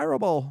 this is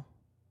terrible.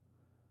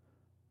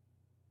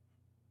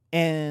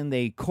 And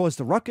they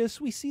caused a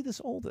ruckus. We see this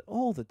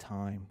all the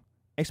time,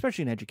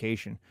 especially in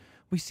education.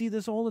 We see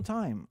this all the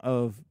time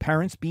of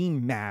parents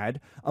being mad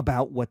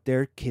about what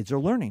their kids are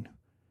learning.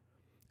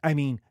 I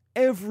mean,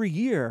 every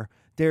year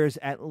there's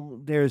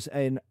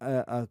an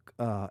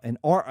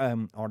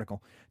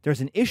article.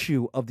 There's an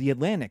issue of The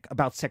Atlantic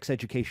about sex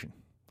education.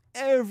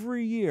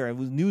 Every year. It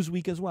was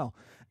Newsweek as well.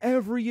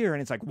 Every year.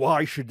 And it's like,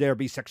 why should there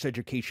be sex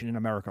education in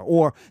America?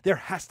 Or there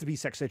has to be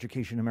sex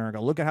education in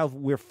America. Look at how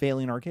we're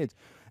failing our kids.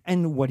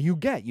 And what do you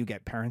get? You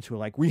get parents who are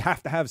like, we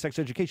have to have sex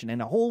education.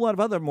 And a whole lot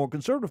of other more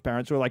conservative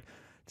parents who are like,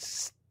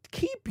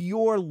 keep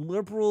your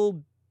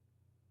liberal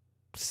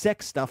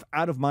sex stuff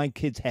out of my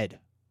kid's head.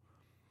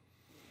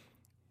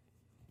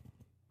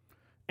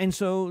 And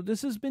so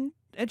this has been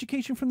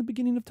education from the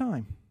beginning of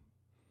time.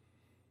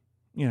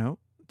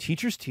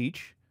 Teachers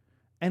teach,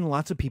 and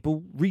lots of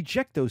people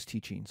reject those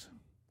teachings.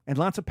 And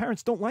lots of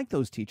parents don't like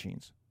those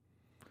teachings.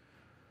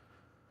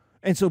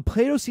 And so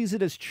Plato sees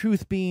it as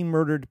truth being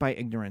murdered by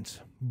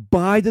ignorance,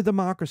 by the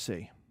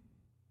democracy,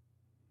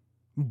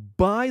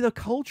 by the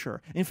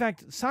culture. In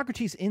fact,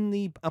 Socrates in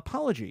the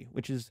Apology,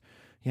 which is,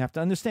 you have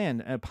to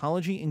understand,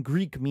 apology in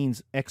Greek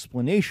means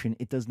explanation.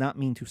 It does not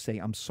mean to say,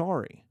 I'm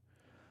sorry.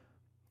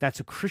 That's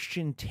a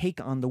Christian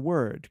take on the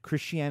word.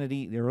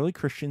 Christianity, the early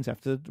Christians,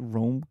 after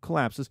Rome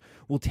collapses,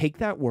 will take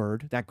that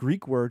word, that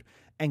Greek word,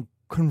 and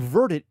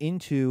convert it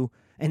into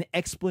an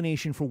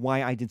explanation for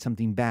why I did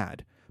something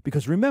bad.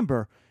 Because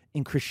remember,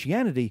 in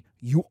Christianity,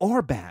 you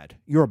are bad.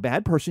 You're a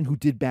bad person who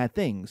did bad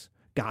things.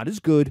 God is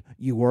good,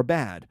 you are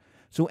bad.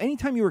 So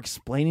anytime you're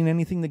explaining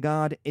anything to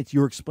God,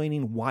 you're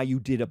explaining why you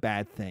did a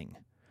bad thing.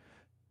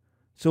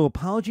 So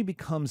apology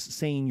becomes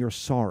saying you're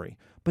sorry.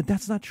 But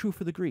that's not true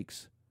for the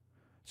Greeks.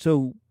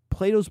 So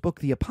Plato's book,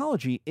 The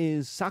Apology,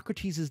 is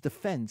Socrates'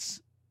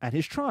 defense at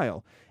his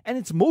trial. And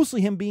it's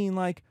mostly him being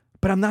like,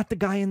 but I'm not the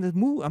guy in the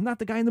movie. I'm not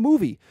the guy in the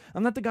movie.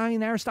 I'm not the guy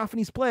in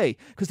Aristophanes' play.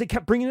 Because they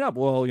kept bringing it up.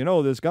 Well,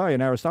 this guy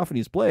in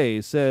Aristophanes'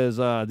 play says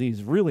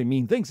these really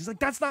mean things. He's like,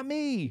 that's not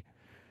me.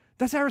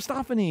 That's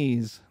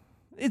Aristophanes.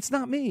 It's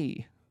not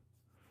me.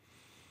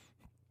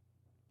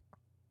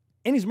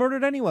 And he's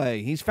murdered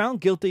anyway. He's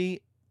found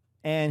guilty,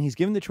 and he's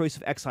given the choice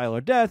of exile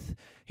or death.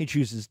 He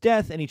chooses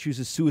death, and he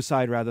chooses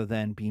suicide rather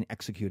than being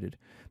executed.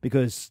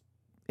 Because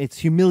it's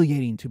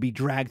humiliating to be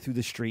dragged through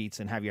the streets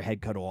and have your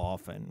head cut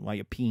off and while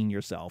you're peeing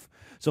yourself.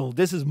 So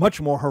this is much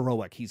more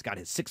heroic. He's got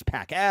his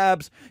six-pack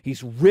abs.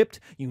 He's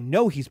ripped. He's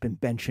been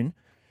benching.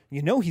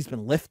 He's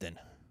been lifting.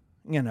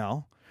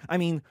 I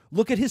mean,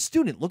 look at his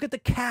student. Look at the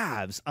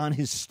calves on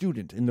his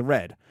student in the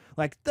red.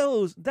 Like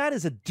that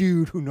is a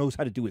dude who knows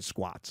how to do his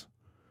squats.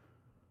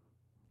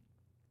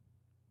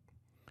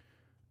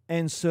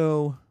 And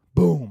so,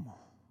 boom.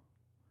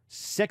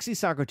 Sexy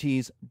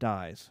Socrates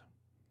dies.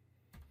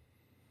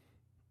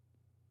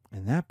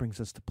 And that brings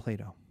us to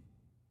Plato.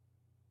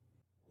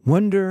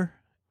 Wonder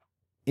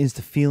is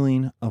the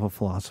feeling of a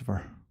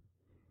philosopher,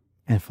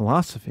 and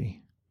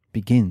philosophy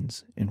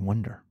begins in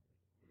wonder.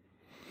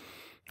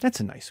 That's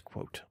a nice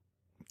quote.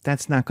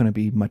 That's not going to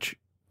be much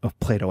of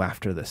Plato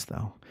after this,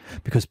 though,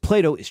 because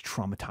Plato is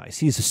traumatized.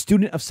 He is a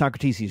student of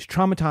Socrates. He is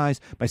traumatized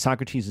by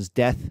Socrates'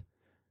 death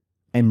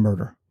and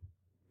murder.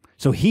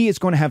 So he is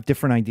going to have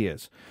different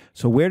ideas.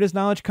 So where does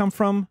knowledge come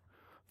from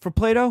for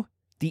Plato?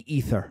 The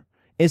ether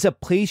is a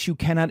place you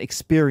cannot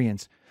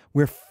experience,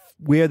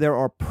 where there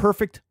are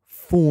perfect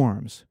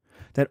forms,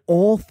 that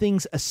all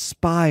things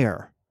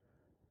aspire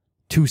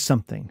to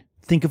something.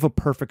 Think of a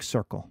perfect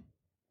circle.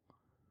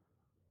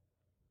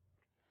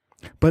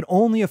 But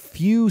only a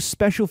few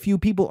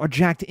people are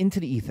jacked into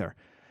the ether,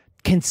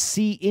 can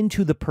see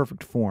into the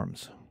perfect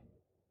forms.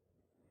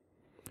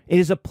 It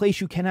is a place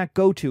you cannot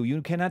go to,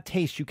 you cannot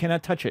taste, you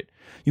cannot touch it,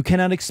 you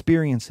cannot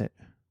experience it.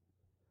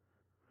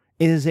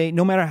 It is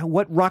no matter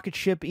what rocket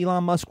ship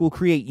Elon Musk will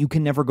create, you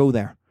can never go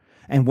there.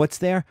 And what's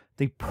there?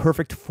 The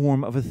perfect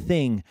form of a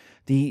thing,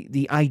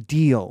 the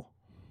ideal,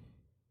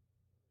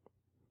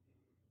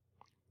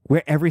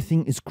 where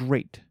everything is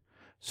great.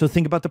 So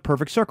think about the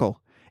perfect circle.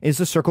 It is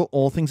the circle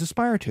all things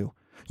aspire to.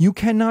 You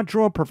cannot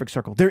draw a perfect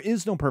circle. There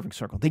is no perfect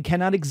circle. They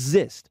cannot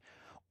exist.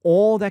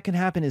 All that can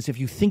happen is if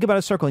you think about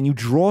a circle and you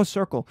draw a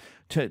circle,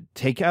 to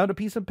take out a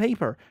piece of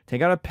paper,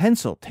 take out a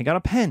pencil, take out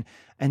a pen,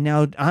 and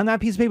now on that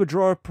piece of paper,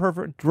 draw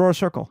a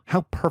circle.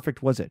 How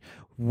perfect was it?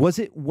 Was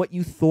it what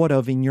you thought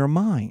of in your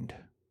mind?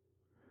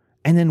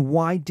 And then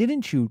why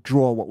didn't you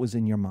draw what was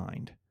in your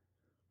mind?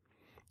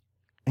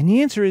 And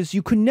the answer is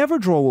you could never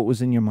draw what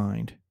was in your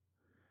mind,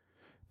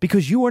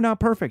 because you are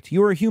not perfect.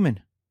 You are a human.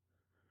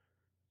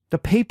 The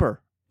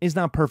paper is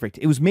not perfect.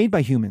 It was made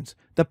by humans.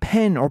 The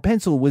pen or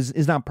pencil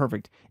is not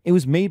perfect. It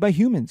was made by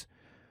humans.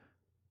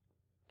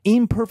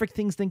 Imperfect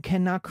things then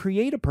cannot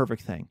create a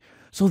perfect thing.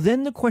 So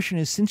then the question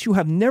is, since you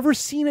have never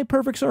seen a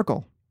perfect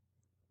circle,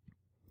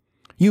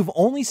 you've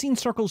only seen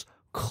circles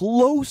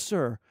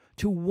closer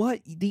to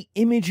what the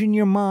image in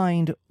your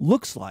mind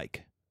looks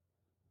like.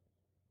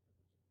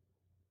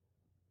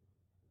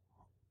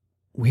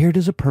 Where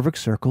does a perfect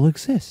circle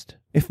exist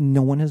if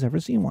no one has ever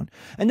seen one?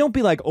 And don't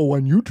be like, oh,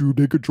 on YouTube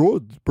they could draw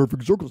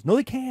perfect circles. No,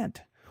 they can't.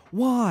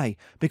 Why?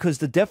 Because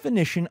the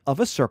definition of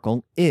a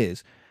circle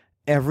is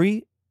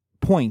every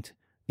point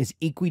is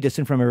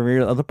equidistant from every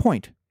other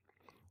point.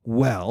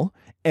 Well,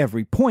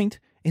 every point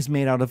is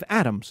made out of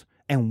atoms.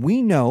 And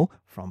we know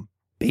from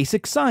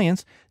basic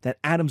science that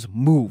atoms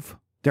move.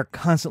 They're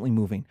constantly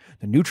moving.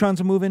 The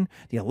neutrons are moving.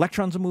 The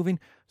electrons are moving.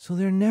 So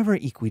they're never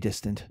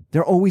equidistant.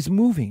 They're always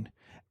moving.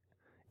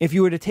 If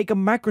you were to take a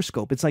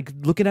microscope, it's like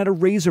looking at a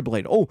razor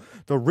blade. Oh,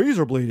 the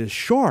razor blade is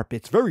sharp.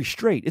 It's very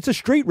straight. It's a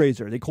straight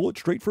razor. They call it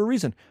straight for a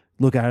reason.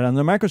 Look at it on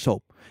the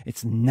microscope.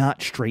 It's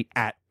not straight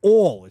at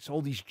all. It's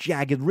all these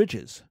jagged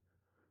ridges.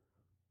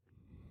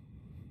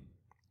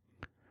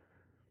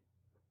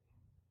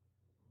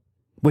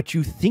 What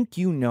you think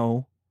you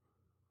know,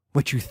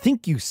 what you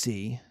think you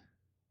see,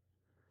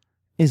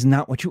 is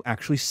not what you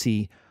actually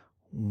see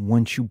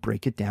once you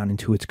break it down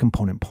into its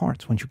component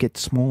parts, once you get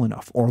small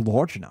enough or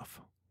large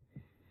enough.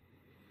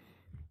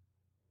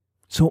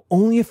 So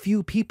only a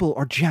few people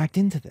are jacked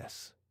into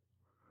this.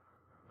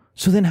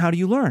 So then how do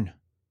you learn?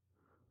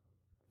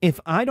 If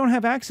I don't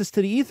have access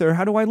to the ether,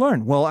 how do I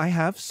learn? Well, I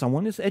have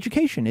someone's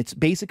education. It's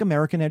basic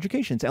American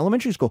education. It's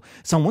elementary school.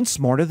 Someone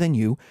smarter than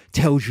you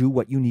tells you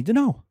what you need to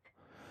know.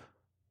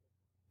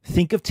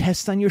 Think of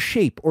tests on your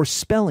shape or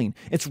spelling.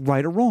 It's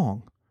right or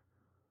wrong.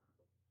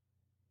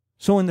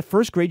 So in the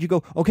first grade, you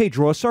go, okay,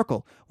 draw a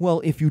circle. Well,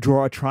 if you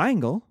draw a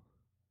triangle,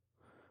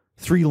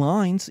 3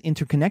 lines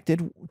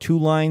interconnected, 2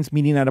 lines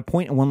meeting at a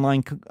point and 1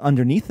 line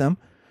underneath them,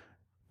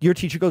 your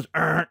teacher goes,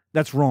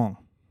 that's wrong.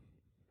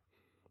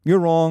 You're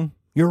wrong.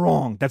 You're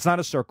wrong. That's not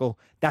a circle.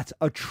 That's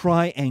a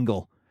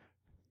triangle.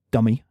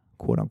 Dummy,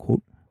 quote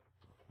unquote.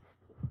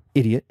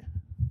 Idiot.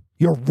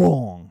 You're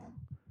wrong.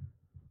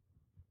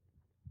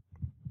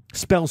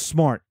 Spell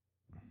smart.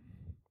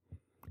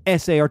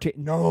 S-A-R-T.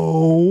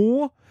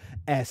 No.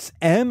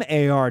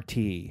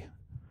 S-M-A-R-T.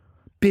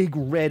 Big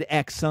red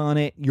X on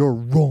it. You're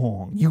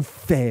wrong. You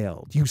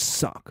failed. You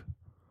suck.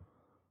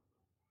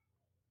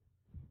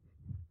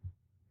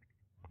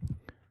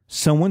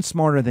 Someone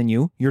smarter than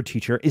you, your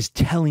teacher, is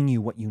telling you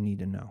what you need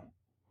to know.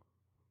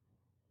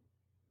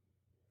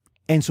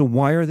 And so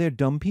why are there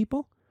dumb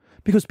people?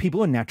 Because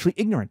people are naturally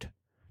ignorant.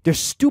 They're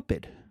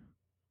stupid.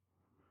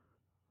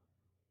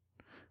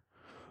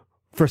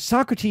 For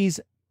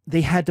Socrates,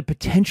 they had the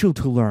potential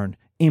to learn.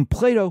 In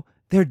Plato,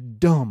 they're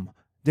dumb.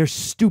 They're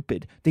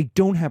stupid. They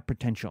don't have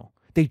potential.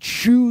 They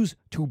choose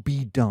to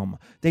be dumb.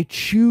 They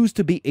choose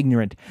to be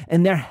ignorant,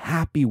 and they're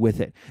happy with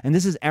it. And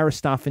this is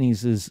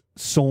Aristophanes'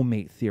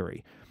 soulmate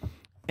theory.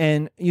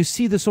 And you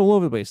see this all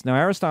over the place. Now,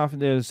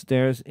 Aristophanes,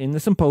 there's in the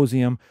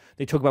Symposium,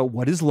 they talk about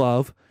what is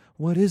love.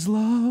 What is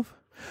love?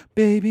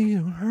 Baby,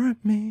 don't hurt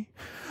me.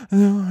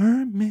 Don't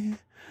hurt me.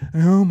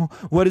 No more.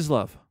 What is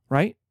love,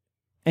 right?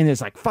 And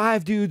there's like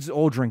 5 dudes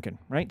all drinking,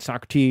 right?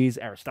 Socrates,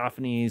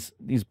 Aristophanes,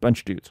 these bunch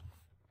of dudes.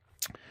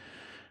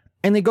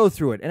 And they go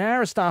through it. And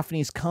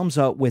Aristophanes comes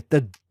up with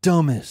the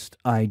dumbest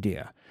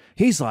idea.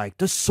 He's like,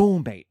 the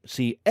soulmate.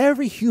 See,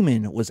 every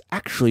human was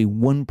actually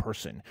one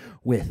person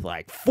with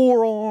like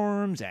 4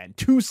 arms and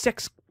 2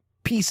 sex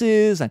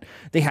pieces, and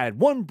they had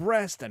 1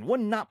 breast and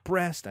 1 not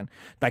breast, and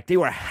like they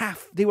were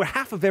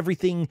half of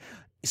everything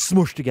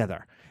smushed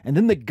together. And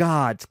then the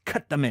gods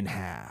cut them in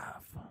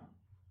half.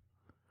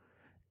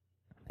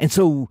 And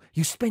so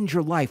you spend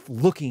your life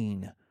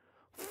looking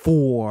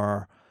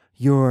for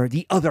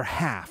the other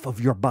half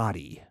of your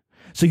body,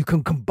 so you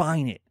can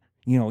combine it.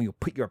 You know, you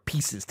put your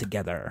pieces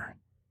together.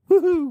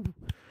 Woohoo!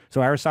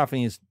 So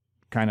Aristophanes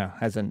kind of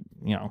has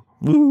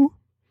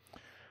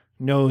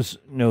knows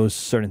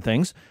certain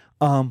things.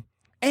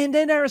 And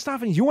then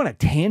Aristophanes, you want a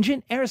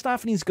tangent?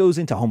 Aristophanes goes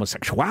into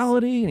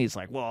homosexuality, and he's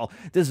like, well,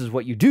 this is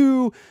what you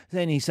do.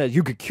 Then he says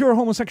you could cure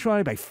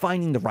homosexuality by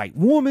finding the right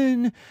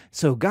woman.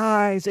 So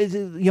guys,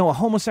 a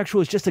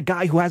homosexual is just a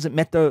guy who hasn't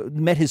met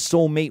his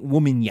soulmate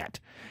woman yet.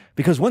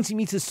 Because once he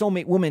meets his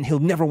soulmate woman, he'll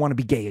never want to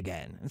be gay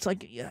again. It's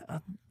like,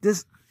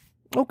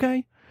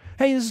 okay.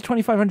 Hey, this is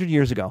 2,500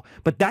 years ago.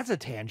 But that's a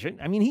tangent.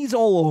 I mean, he's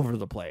all over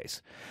the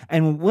place.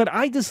 And what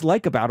I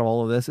dislike about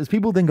all of this is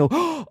people then go,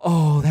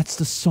 oh, that's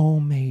the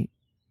soulmate.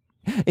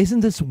 Isn't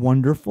this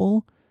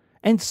wonderful?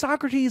 And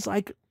Socrates,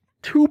 like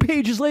 2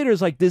 pages later,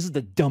 is like, this is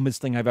the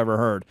dumbest thing I've ever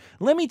heard.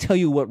 Let me tell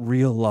you what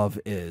real love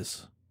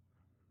is.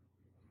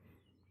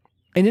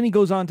 And then he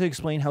goes on to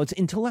explain how it's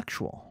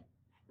intellectual.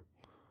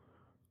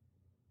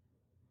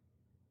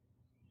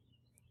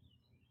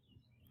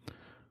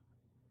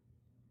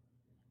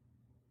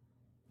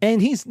 And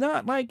he's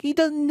not like, he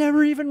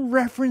never even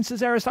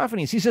references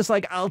Aristophanes. He's just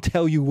like, I'll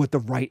tell you what the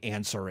right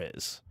answer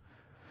is.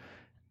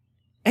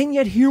 And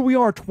yet here we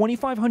are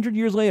 2,500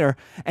 years later,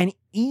 and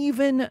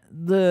even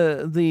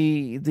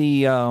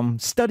the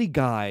study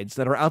guides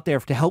that are out there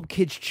to help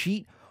kids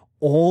cheat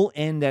all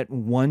end at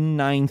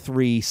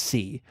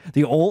 193C.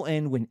 They all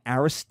end when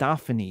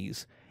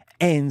Aristophanes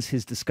ends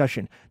his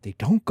discussion. They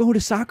don't go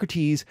to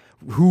Socrates,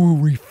 who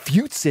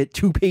refutes it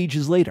 2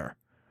 pages later.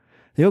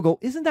 They'll go,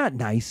 isn't that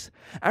nice?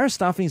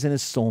 Aristophanes and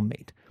his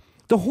soulmate.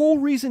 The whole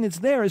reason it's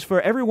there is for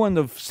everyone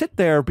to sit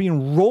there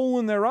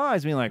rolling their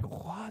eyes, being like,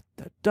 what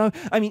the duh?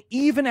 I mean,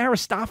 even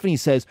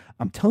Aristophanes says,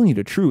 I'm telling you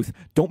the truth.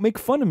 Don't make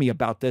fun of me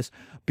about this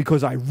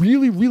because I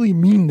really, really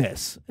mean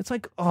this. It's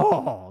like,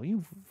 oh,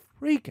 you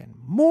freaking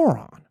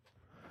moron.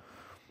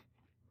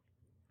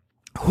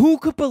 Who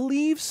could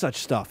believe such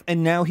stuff?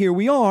 And now here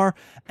we are,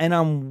 and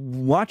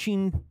I'm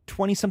watching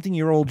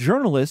 20-something-year-old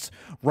journalists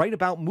write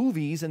about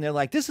movies, and they're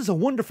like, this is a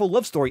wonderful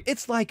love story.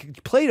 It's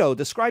like Plato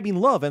describing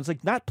love. And it's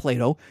like, not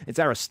Plato, it's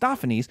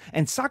Aristophanes,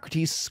 and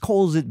Socrates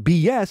calls it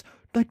BS.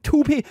 Like,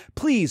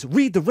 please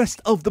read the rest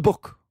of the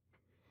book.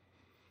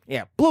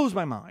 Yeah, blows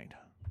my mind.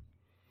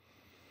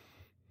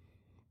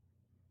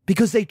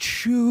 Because they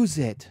choose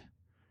it.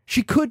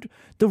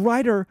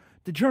 The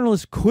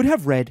journalist could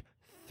have read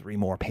 3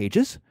 more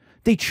pages.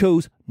 They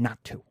chose not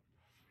to.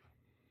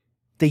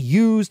 They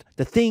used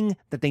the thing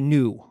that they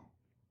knew.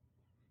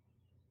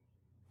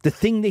 The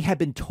thing they had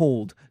been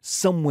told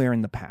somewhere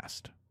in the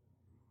past.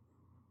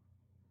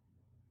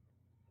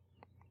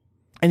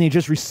 And they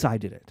just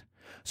recited it.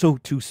 So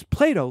to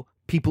Plato,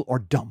 people are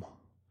dumb.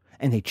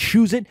 And they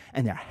choose it,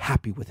 and they're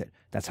happy with it.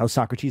 That's how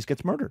Socrates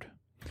gets murdered.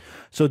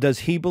 So does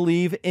he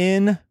believe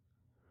in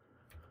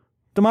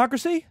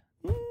democracy?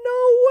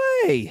 No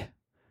way.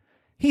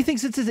 He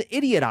thinks it's an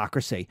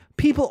idiotocracy.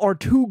 People are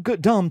too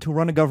dumb to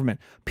run a government.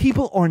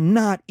 People are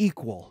not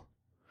equal.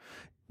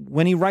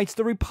 When he writes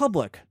The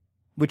Republic,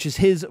 which is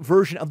his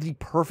version of the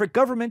perfect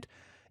government,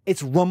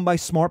 it's run by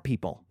smart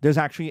people. There's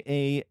actually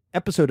a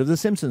episode of The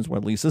Simpsons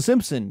where Lisa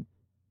Simpson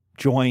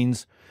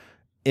joins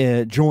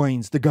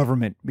the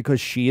government because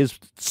she is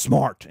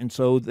smart. And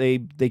so they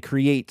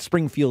create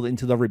Springfield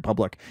into the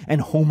Republic,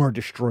 and Homer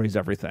destroys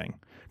everything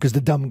because the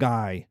dumb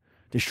guy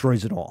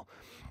destroys it all.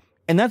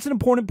 And that's an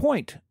important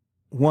point.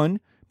 One,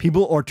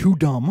 people are too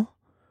dumb,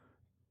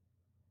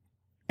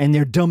 and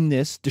their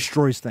dumbness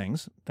destroys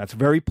things. That's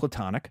very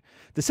Platonic.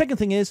 The second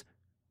thing is,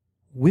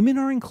 women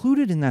are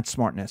included in that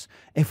smartness.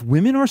 If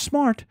women are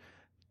smart,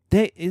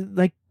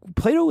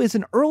 Plato is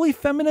an early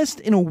feminist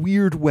in a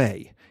weird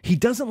way. He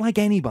doesn't like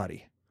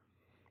anybody.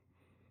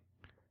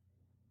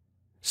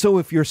 So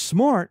if you're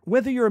smart,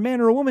 whether you're a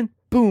man or a woman,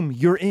 boom,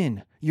 you're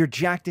in. You're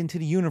jacked into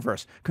the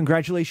universe.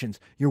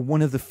 Congratulations. You're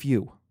one of the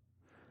few.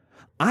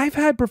 I've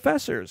had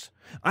professors,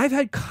 I've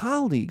had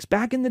colleagues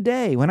back in the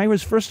day when I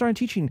was first starting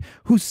teaching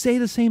who say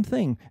the same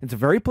thing. It's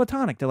very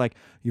Platonic. They're like,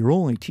 you're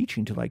only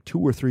teaching to like 2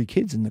 or 3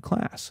 kids in the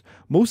class.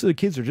 Most of the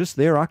kids are just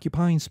there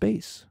occupying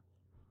space.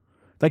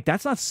 Like,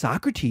 that's not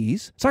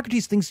Socrates.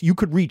 Socrates thinks you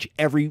could reach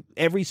every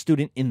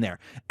student in there.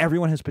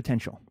 Everyone has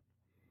potential.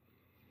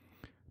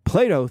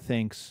 Plato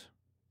thinks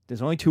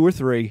there's only 2 or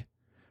 3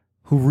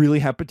 who really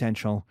have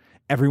potential.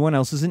 Everyone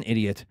else is an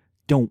idiot.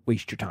 Don't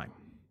waste your time.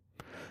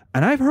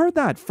 And I've heard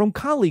that from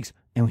colleagues.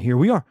 And here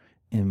we are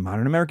in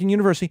modern American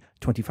University,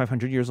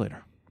 2,500 years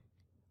later.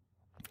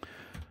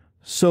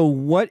 So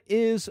what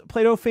is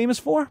Plato famous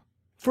for?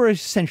 For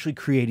essentially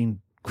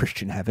creating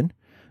Christian heaven.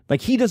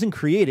 Like, he doesn't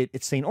create it.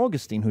 It's St.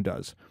 Augustine who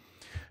does.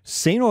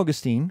 St.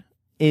 Augustine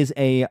is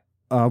a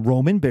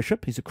Roman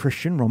bishop. He's a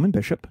Christian Roman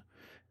bishop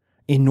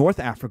in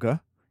North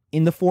Africa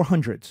in the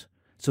 400s.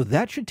 So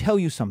that should tell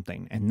you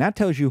something. And that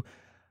tells you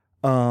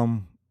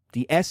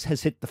the S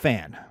has hit the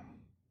fan.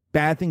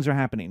 Bad things are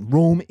happening.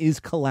 Rome is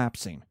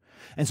collapsing.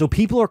 And so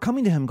people are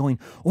coming to him going,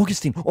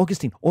 Augustine,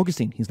 Augustine,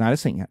 Augustine. He's not a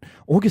saint yet.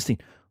 Augustine,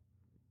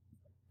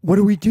 what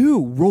do we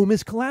do? Rome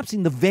is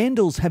collapsing. The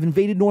Vandals have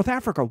invaded North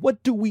Africa.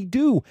 What do we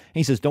do? And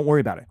he says, don't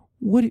worry about it.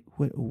 What do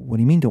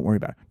you mean don't worry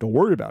about it? Don't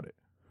worry about it.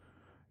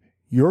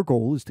 Your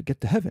goal is to get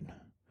to heaven.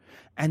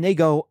 And they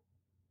go,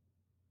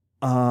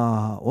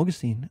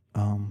 Augustine,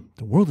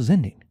 the world is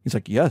ending. He's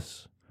like,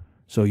 yes.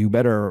 So you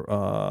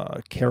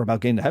better care about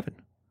getting to heaven.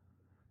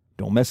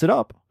 Don't mess it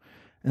up.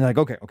 And they're like,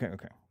 okay.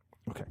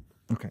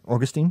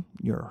 Augustine,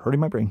 you're hurting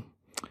my brain.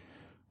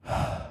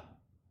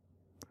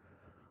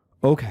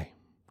 Okay.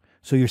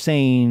 So you're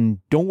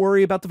saying, don't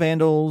worry about the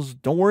Vandals,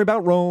 don't worry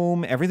about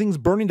Rome, everything's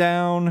burning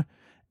down,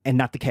 and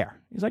not to care.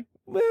 He's like,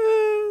 well,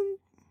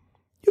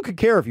 you could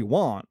care if you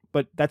want,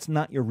 but that's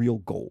not your real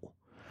goal.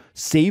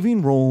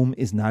 Saving Rome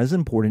is not as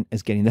important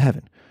as getting to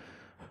heaven.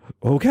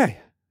 Okay.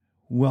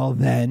 Well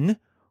then,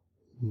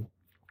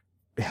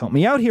 help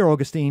me out here,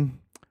 Augustine.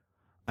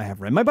 I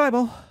have read my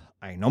Bible.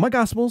 I know my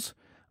Gospels.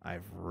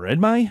 I've read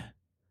my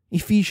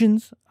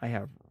Ephesians. I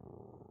have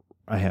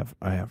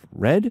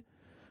read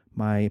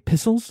my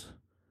epistles.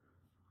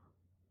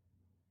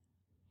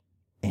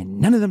 And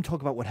none of them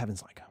talk about what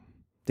heaven's like.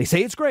 They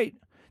say it's great.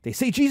 They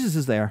say Jesus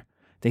is there.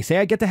 They say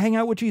I get to hang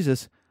out with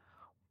Jesus.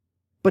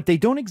 But they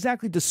don't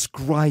exactly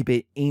describe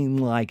it in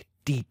like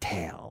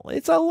detail.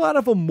 It's a lot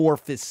of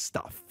amorphous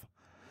stuff.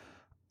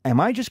 Am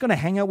I just going to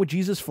hang out with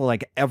Jesus for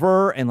like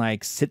ever and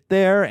like sit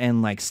there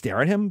and like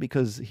stare at him?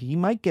 Because he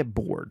might get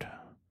bored.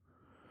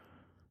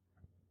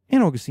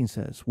 And Augustine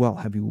says, well,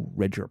 have you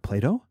read your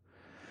Plato?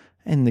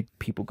 And the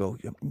people go,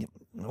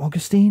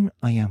 Augustine,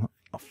 I am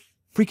a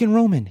freaking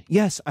Roman.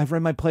 Yes, I've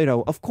read my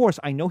Plato. Of course,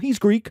 I know he's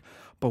Greek,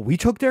 but we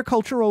took their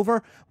culture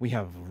over. We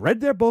have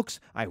read their books.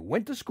 I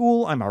went to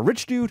school. I'm a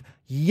rich dude.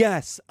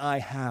 Yes, I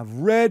have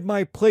read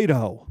my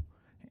Plato.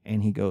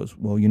 And he goes,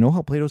 well, you know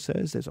how Plato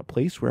says there's a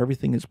place where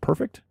everything is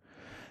perfect?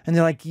 And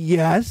they're like,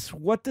 yes,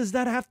 what does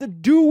that have to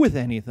do with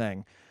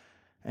anything?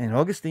 And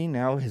Augustine,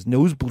 now his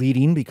nose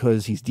bleeding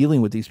because he's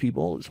dealing with these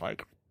people, is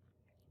like,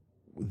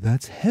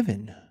 that's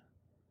heaven.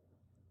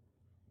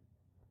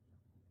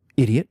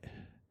 Idiot.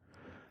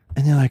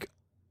 And they're like,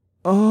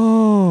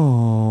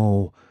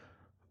 oh,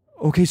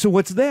 okay, so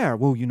what's there?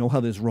 Well, you know how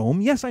there's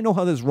Rome? Yes, I know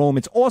how there's Rome.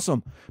 It's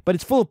awesome, but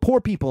it's full of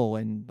poor people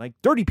and like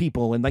dirty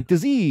people and like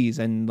disease.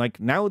 And like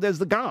now there's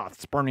the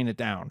Goths burning it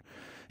down.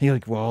 And you're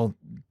like, well,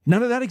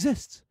 none of that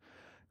exists.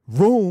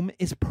 Rome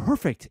is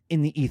perfect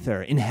in the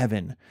ether, in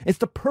heaven. It's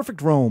the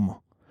perfect Rome.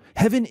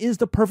 Heaven is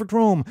the perfect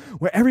Rome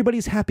where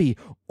everybody's happy.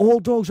 All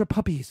dogs are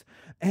puppies.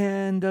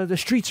 And the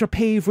streets are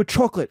paved with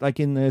chocolate, like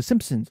in The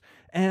Simpsons.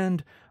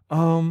 And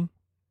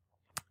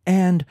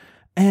and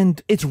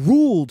it's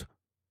ruled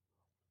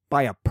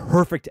by a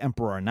perfect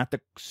emperor, not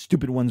the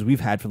stupid ones we've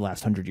had for the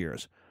last 100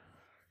 years.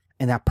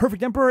 And that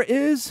perfect emperor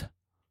is,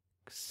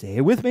 say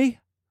it with me,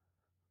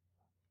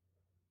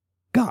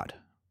 God.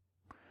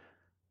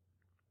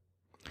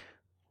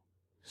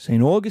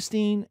 St.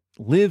 Augustine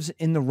lives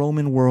in the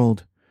Roman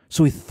world,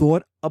 so he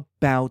thought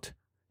about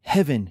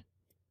heaven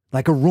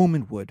like a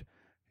Roman would.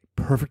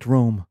 Perfect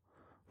Rome,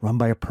 run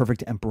by a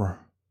perfect emperor.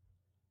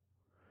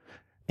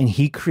 And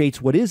he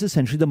creates what is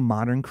essentially the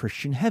modern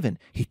Christian heaven.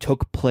 He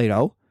took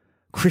Plato,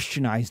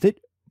 Christianized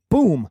it,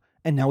 boom,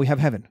 and now we have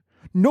heaven.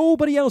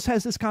 Nobody else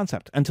has this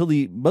concept until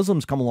the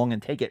Muslims come along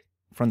and take it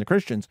from the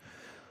Christians.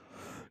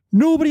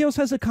 Nobody else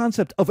has a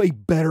concept of a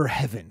better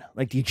heaven.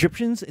 Like the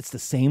Egyptians, it's the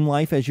same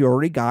life as you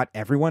already got.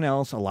 Everyone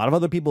else, a lot of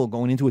other people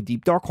going into a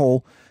deep, dark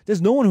hole.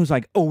 There's no one who's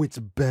like, oh, it's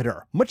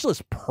better, much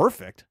less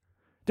perfect.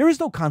 There is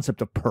no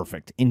concept of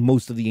perfect in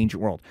most of the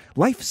ancient world.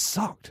 Life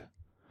sucked.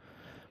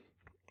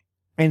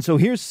 And so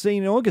here's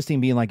St. Augustine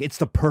being like, it's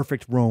the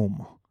perfect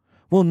Rome.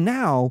 Well,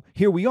 now,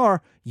 here we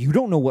are. You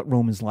don't know what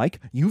Rome is like.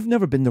 You've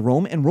never been to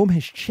Rome, and Rome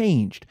has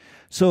changed.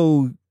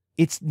 So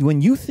it's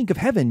when you think of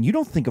heaven, you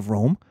don't think of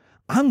Rome.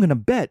 I'm going to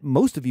bet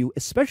most of you,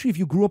 especially if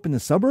you grew up in the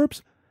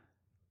suburbs,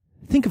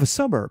 think of a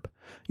suburb.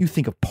 You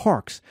think of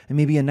parks and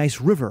maybe a nice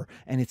river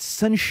and it's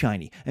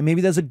sunshiny and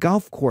maybe there's a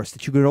golf course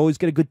that you could always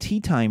get a good tea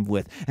time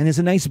with and there's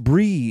a nice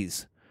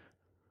breeze,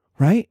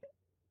 right?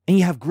 And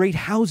you have great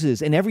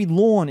houses and every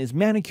lawn is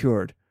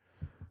manicured.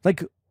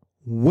 Like,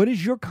 what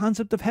is your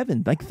concept of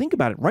heaven? Like, think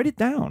about it. Write it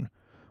down.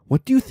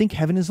 What do you think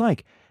heaven is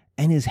like?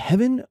 And is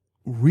heaven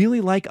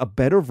really like a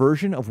better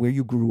version of where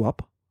you grew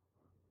up?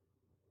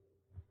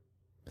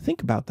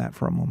 Think about that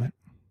for a moment.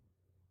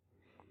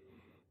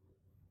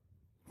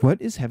 What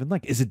is heaven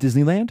like? Is it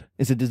Disneyland?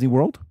 Is it Disney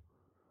World?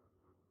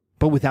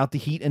 But without the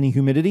heat and the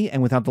humidity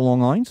and without the long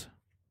lines?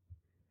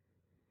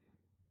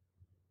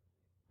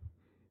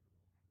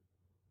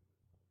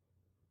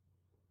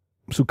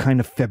 So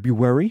kind of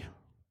February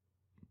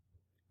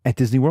at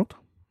Disney World.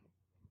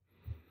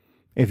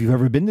 If you've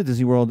ever been to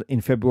Disney World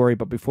in February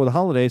but before the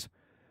holidays,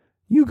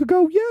 you could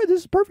go, yeah,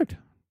 this is perfect.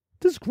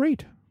 This is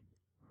great.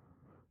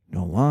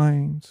 No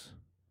lines.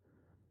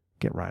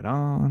 Get right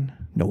on.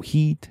 No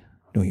heat.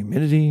 No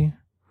humidity.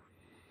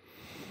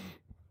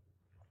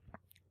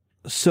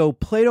 So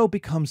Plato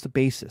becomes the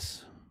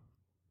basis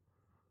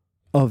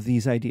of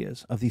these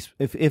ideas, of these.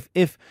 If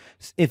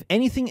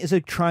anything is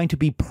trying to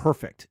be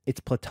perfect, it's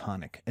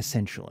Platonic,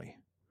 essentially.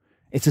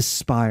 It's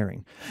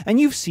aspiring. And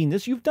you've seen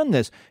this, you've done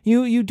this.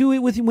 You do it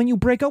with when you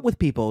break up with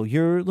people.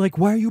 You're like,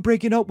 why are you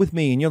breaking up with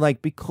me? And you're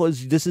like,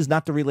 because this is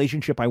not the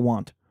relationship I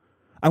want.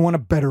 I want a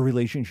better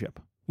relationship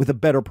with a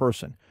better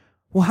person.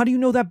 Well, how do you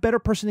know that better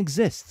person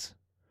exists?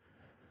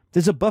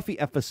 There's a Buffy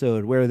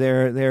episode where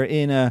they're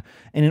in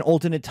an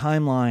alternate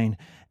timeline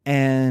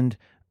and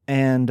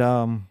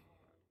the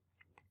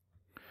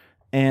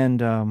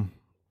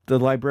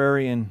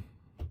librarian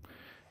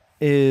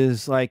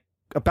is like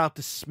about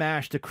to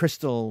smash the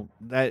crystal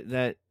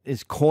that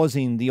is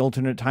causing the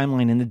alternate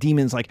timeline, and the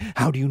demon's like,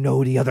 how do you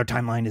know the other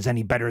timeline is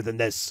any better than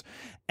this?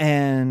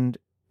 And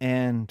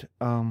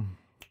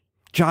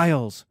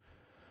Giles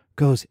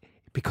goes,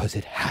 because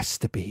it has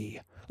to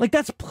be. Like,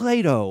 that's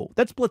Plato.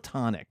 That's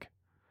Platonic.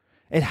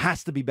 It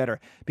has to be better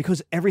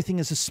because everything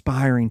is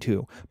aspiring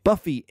to.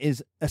 Buffy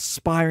is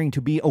aspiring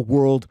to be a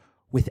world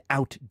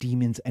without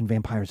demons and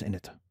vampires in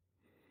it.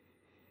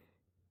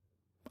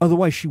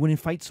 Otherwise, she wouldn't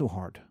fight so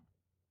hard.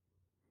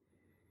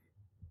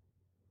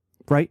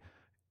 Right?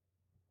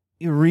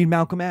 You read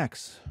Malcolm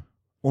X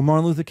or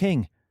Martin Luther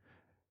King.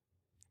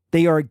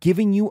 They are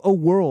giving you a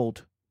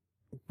world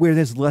where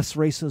there's less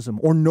racism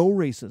or no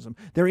racism.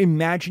 They're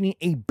imagining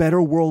a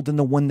better world than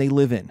the one they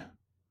live in.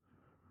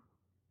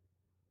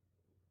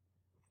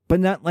 But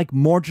not like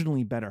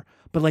marginally better,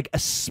 but like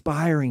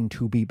aspiring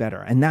to be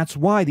better. And that's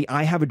why the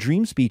I Have a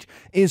Dream speech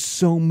is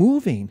so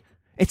moving.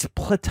 It's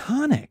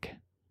Platonic.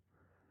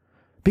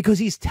 Because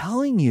he's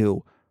telling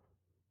you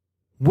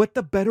what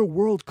the better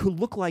world could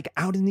look like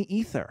out in the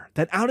ether.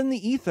 That out in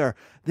the ether,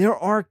 there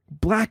are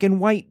black and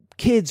white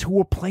kids who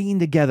are playing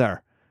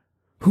together,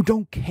 who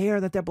don't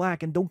care that they're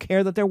black and don't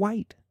care that they're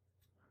white.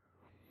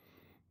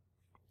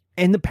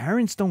 And the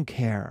parents don't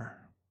care.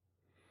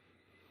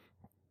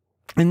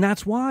 And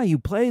that's why you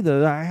play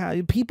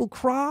people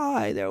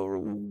cry. They're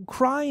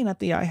crying at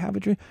the I Have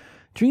a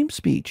Dream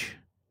speech.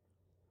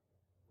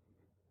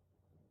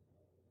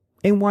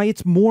 And why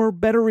it's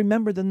better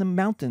remembered than the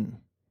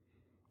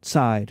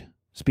Mountainside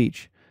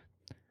speech,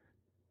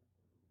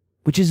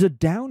 which is a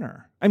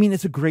downer. I mean,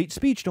 it's a great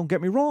speech, don't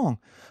get me wrong.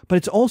 But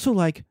it's also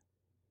like,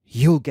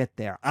 you'll get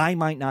there. I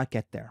might not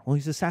get there. Well,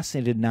 he's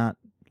assassinated not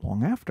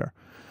long after.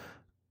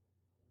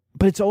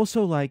 But it's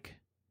also like,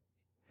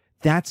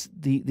 that's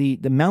the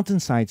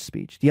Mountainside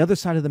speech. The other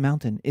side of the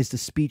mountain is the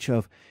speech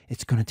of,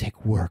 it's going to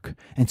take work,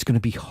 and it's going to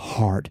be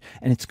hard,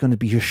 and it's going to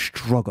be a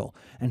struggle,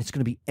 and it's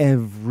going to be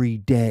every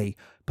day,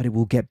 but it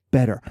will get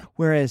better.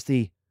 Whereas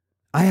the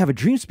I Have a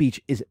Dream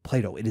speech is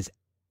Plato. It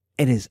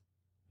is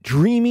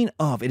dreaming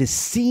of, it is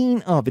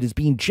seeing of, it is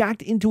being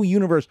jacked into a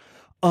universe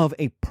of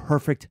a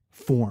perfect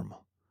form,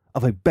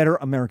 of a better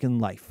American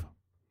life.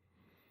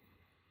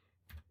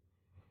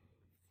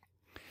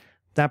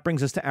 That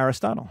brings us to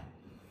Aristotle.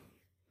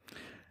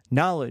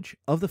 Knowledge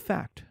of the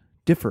fact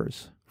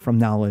differs from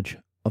knowledge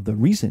of the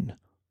reason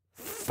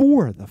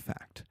for the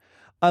fact.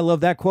 I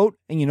love that quote,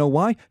 and you know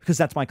why? Because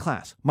that's my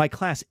class. My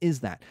class is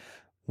that.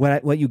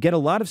 What you get a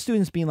lot of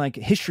students being like,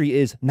 history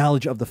is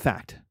knowledge of the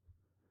fact.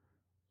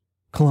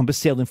 Columbus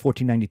sailed in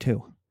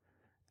 1492.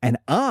 And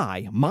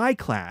my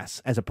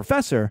class as a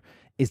professor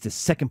is the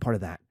second part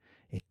of that.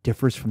 It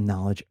differs from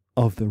knowledge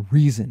of the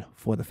reason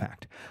for the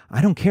fact.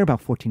 I don't care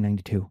about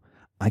 1492.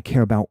 I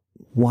care about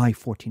why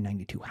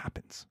 1492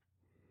 happens.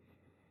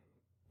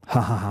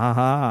 Ha ha ha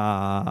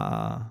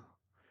ha.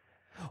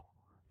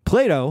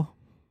 Plato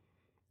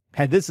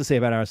had this to say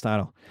about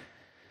Aristotle.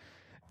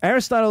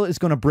 Aristotle is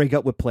going to break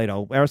up with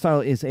Plato.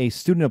 Aristotle is a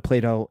student of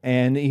Plato,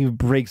 and he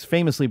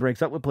famously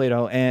breaks up with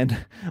Plato,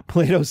 and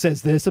Plato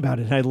says this about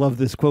it. And I love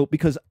this quote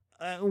because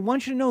I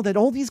want you to know that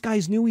all these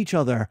guys knew each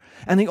other,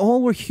 and they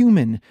all were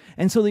human.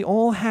 And so they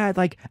all had,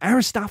 like,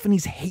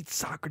 Aristophanes hates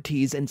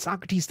Socrates, and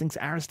Socrates thinks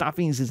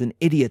Aristophanes is an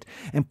idiot.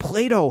 And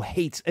Plato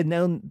hates, and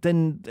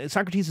then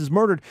Socrates is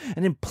murdered,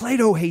 and then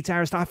Plato hates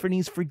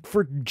Aristophanes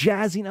for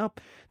jazzing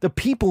up the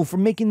people, for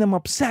making them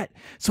upset.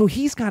 So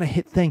he's got a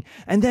hit thing.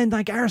 And then,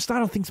 like,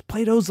 Aristotle thinks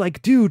Plato's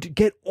like, dude,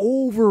 get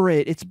over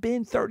it. It's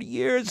been 30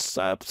 years.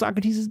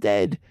 Socrates is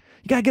dead.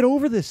 You got to get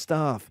over this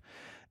stuff.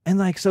 And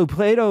like, so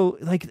Plato,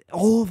 like,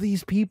 all of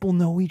these people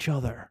know each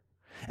other,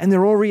 and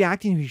they're all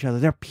reacting to each other.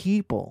 They're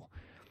people.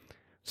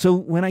 So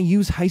when I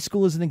use high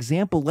school as an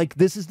example, like,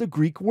 this is the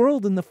Greek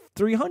world in the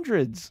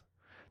 300s.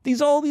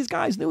 All these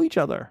guys knew each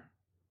other.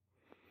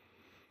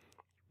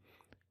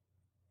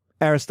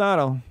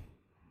 Aristotle,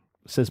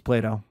 says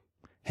Plato,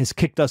 has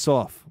kicked us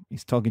off.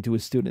 He's talking to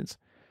his students.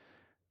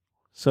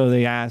 So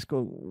they ask,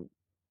 oh,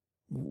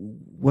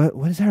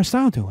 what is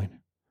Aristotle doing?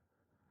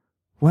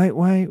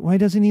 Why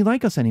doesn't he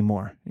like us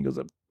anymore? He goes,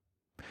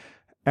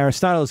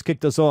 Aristotle has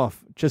kicked us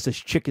off, just as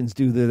chickens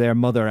do to their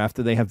mother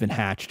after they have been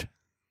hatched.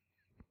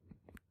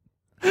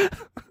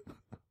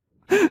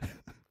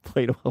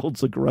 Plato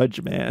holds a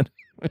grudge, man.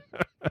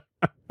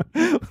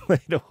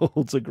 Plato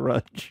holds a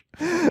grudge.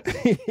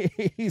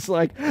 He's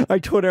like, I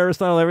taught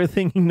Aristotle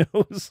everything he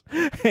knows,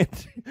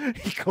 and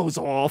he goes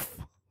off.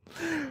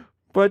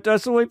 But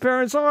that's the way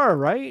parents are,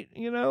 right?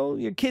 You know,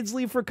 your kids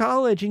leave for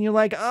college and you're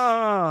like,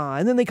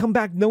 and then they come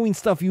back knowing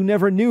stuff you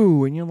never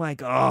knew. And you're like,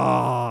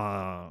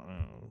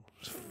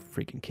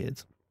 freaking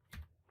kids.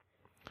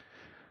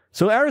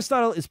 So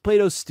Aristotle is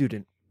Plato's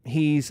student.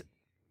 And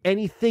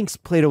he thinks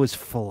Plato is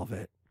full of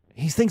it.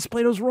 He thinks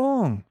Plato's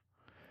wrong.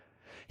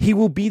 He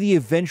will be the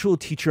eventual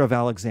teacher of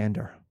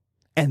Alexander.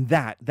 And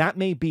that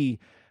may be,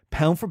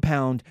 pound for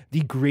pound,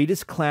 the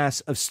greatest class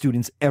of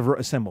students ever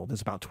assembled.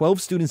 There's about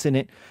 12 students in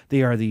it.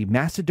 They are the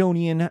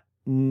Macedonian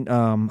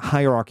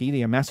hierarchy.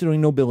 They are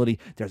Macedonian nobility.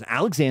 There's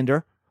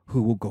Alexander,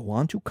 who will go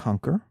on to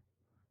conquer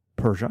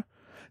Persia.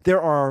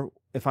 There are,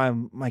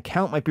 my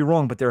count might be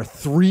wrong, but there are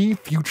 3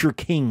 future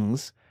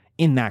kings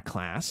in that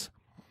class.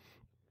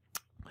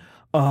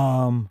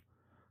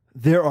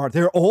 They're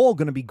all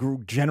going to be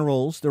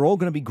generals. They're all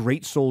going to be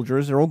great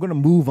soldiers. They're all going to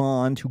move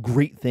on to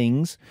great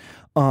things.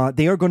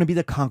 They are going to be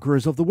the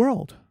conquerors of the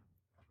world.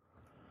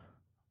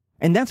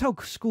 And that's how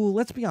school,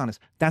 let's be honest,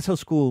 that's how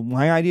school,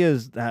 my idea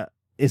is that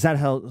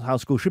how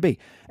school should be.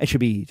 It should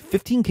be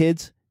 15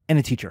 kids and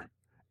a teacher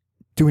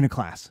doing a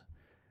class.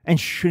 And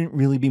shouldn't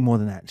really be more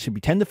than that. It should be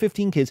 10 to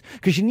 15 kids,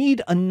 because you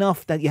need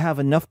enough that you have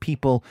enough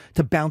people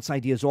to bounce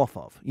ideas off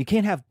of. You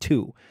can't have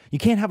 2. You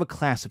can't have a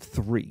class of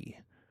 3.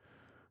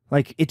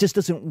 Like, it just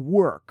doesn't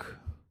work.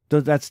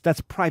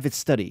 That's private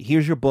study.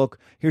 Here's your book.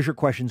 Here's your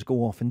questions.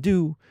 Go off and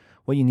do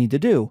what you need to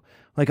do.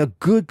 Like, a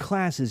good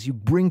class is you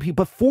bring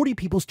people, but 40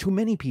 people is too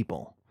many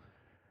people.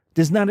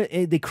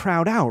 They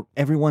crowd out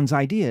everyone's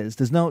ideas.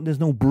 There's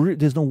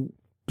no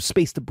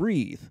space to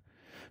breathe.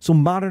 So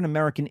modern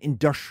American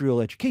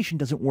industrial education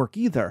doesn't work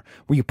either,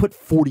 where you put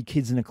 40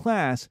 kids in a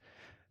class.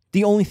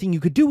 The only thing you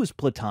could do is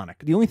platonic.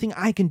 The only thing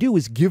I can do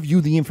is give you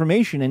the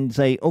information and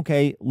say,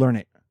 okay, learn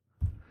it.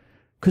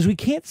 Because we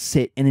can't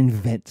sit and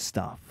invent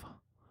stuff.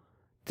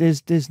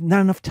 There's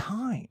not enough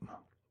time.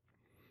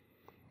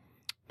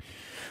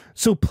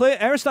 So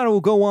Aristotle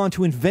will go on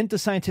to invent the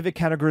scientific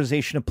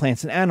categorization of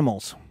plants and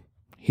animals.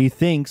 He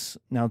thinks,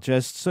 now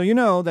just so you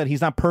know that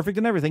he's not perfect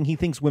in everything, he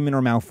thinks women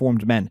are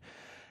malformed men.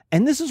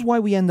 And this is why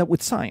we end up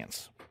with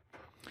science.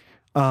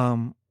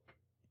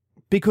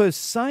 Because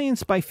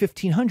science by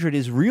 1500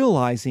 is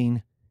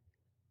realizing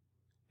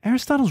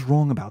Aristotle's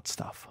wrong about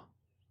stuff.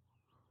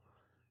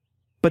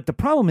 But the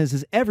problem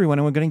is everyone,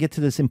 and we're going to get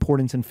to this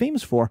importance and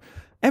famous for,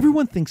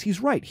 everyone thinks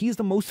he's right. He is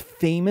the most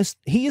famous.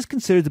 He is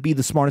considered to be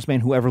the smartest man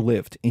who ever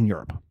lived in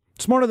Europe.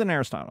 Smarter than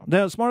Aristotle.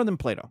 Smarter than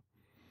Plato.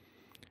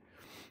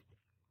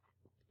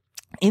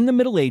 In the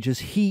Middle Ages,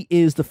 he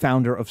is the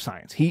founder of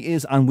science. He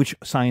is on which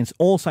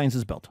all science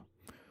is built.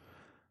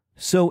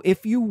 So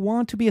if you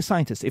want to be a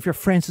scientist, if you're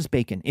Francis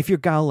Bacon, if you're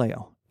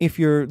Galileo, if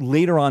you're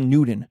later on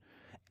Newton,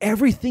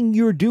 everything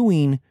you're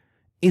doing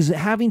is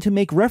having to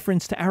make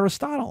reference to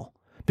Aristotle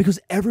because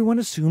everyone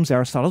assumes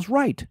Aristotle's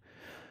right.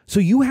 So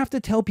you have to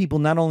tell people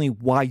not only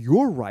why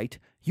you're right,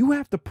 you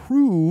have to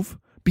prove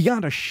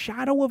beyond a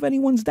shadow of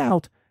anyone's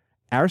doubt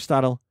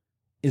Aristotle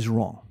is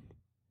wrong.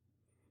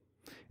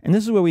 And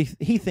this is where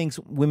he thinks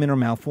women are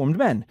malformed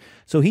men.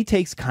 So he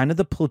takes kind of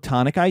the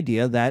Platonic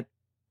idea that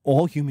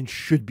all humans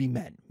should be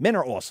men. Men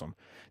are awesome.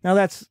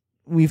 Now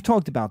we've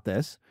talked about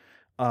this.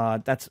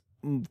 That's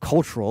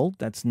cultural.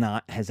 That's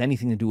not has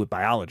anything to do with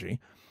biology.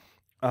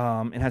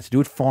 It has to do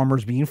with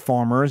farmers being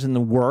farmers and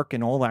the work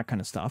and all that kind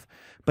of stuff.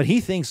 But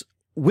he thinks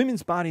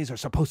women's bodies are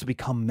supposed to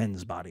become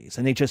men's bodies.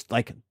 And they just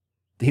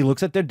he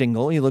looks at their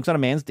dingle. He looks at a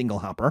man's dingle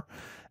hopper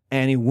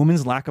and a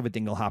woman's lack of a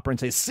dingle hopper and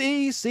says,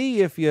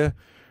 see, if you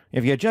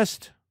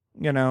just,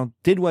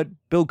 did what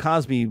Bill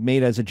Cosby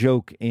made as a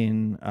joke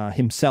in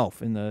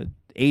himself in the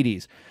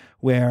 80s,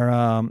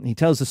 where he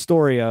tells the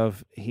story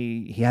of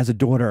he has a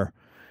daughter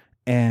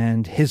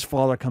and his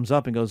father comes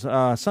up and goes,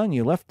 son,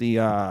 you left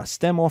the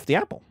stem off the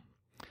apple.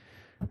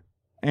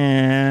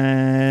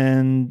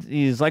 And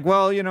he's like,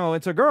 well,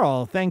 it's a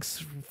girl.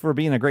 Thanks for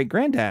being a great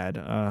granddad.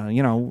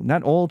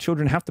 Not all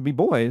children have to be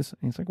boys.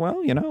 And he's like,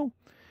 well,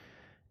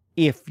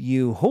 if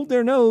you hold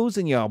their nose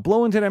and you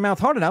blow into their mouth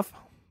hard enough,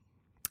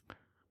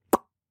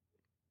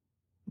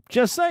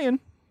 just saying.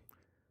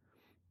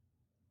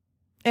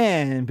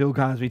 And Bill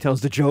Cosby tells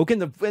the joke, and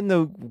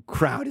the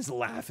crowd is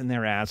laughing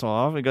their ass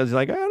off because he's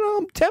like, I don't know,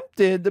 I'm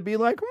tempted to be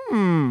like,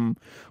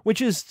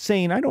 which is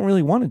saying, I don't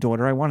really want a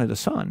daughter, I wanted a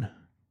son.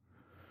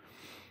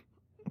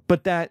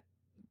 But that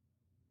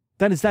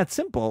is that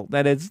simple.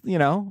 That is,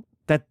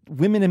 that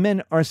women and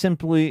men are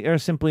simply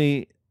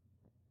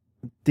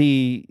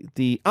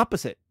the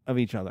opposite of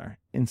each other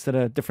instead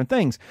of different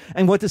things.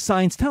 And what does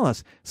science tell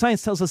us?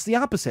 Science tells us the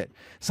opposite.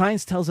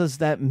 Science tells us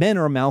that men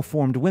are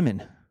malformed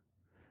women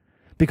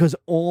because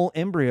all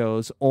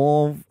embryos,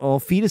 all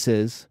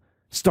fetuses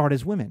start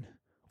as women.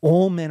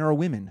 All men are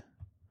women.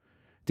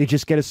 They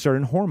just get a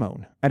certain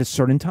hormone at a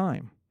certain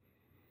time.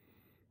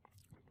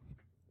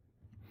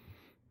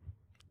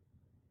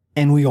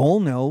 And we all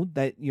know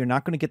that you're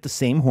not going to get the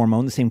same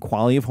hormone, the same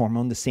quality of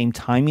hormone, the same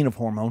timing of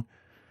hormone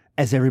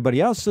as everybody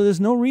else. So there's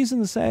no reason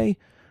to say,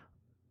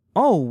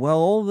 oh, well,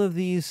 all of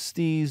these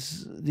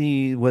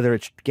whether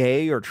it's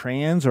gay or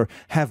trans or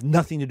have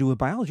nothing to do with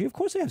biology. Of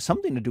course they have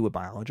something to do with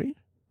biology.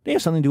 They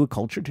have something to do with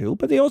culture too,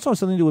 but they also have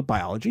something to do with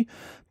biology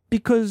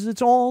because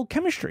it's all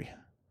chemistry.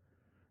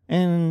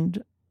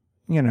 And,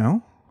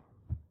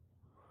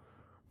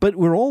 but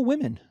we're all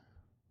women.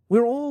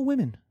 We're all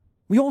women.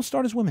 We all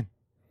start as women.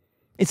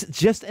 It's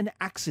just an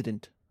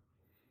accident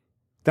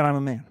that I'm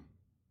a man.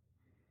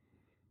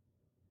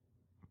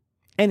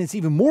 And it's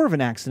even more of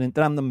an accident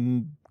that I'm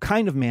the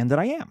kind of man that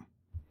I am.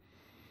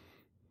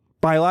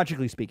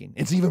 Biologically speaking,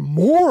 it's even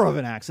more of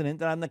an accident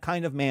that I'm the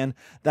kind of man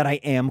that I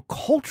am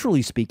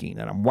culturally speaking,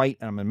 that I'm white,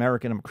 I'm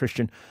American, I'm a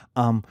Christian,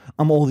 I'm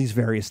all these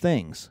various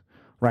things,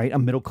 right?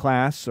 I'm middle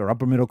class or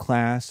upper middle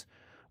class,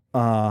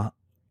 I'm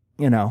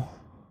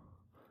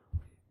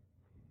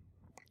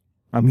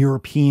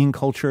European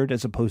cultured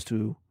as opposed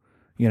to,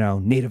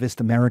 nativist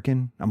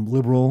American. I'm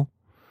liberal.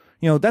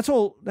 That's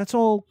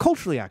all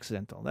culturally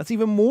accidental. That's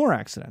even more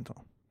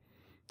accidental.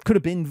 Could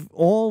have been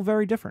all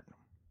very different.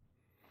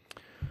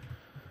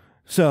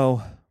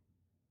 So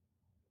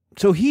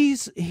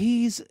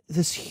he's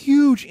this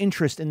huge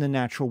interest in the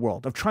natural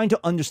world of trying to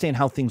understand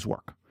how things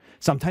work.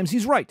 Sometimes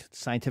he's right.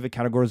 Scientific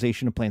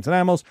categorization of plants and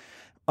animals.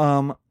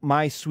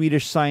 My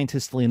Swedish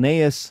scientist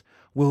Linnaeus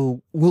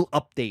will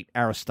update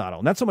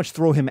Aristotle. Not so much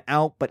throw him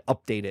out, but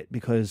update it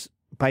because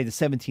by the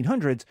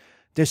 1700s,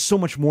 there's so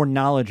much more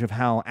knowledge of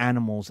how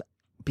animals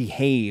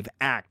behave,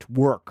 act,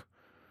 work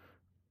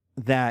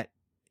that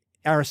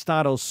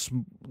Aristotle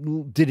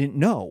didn't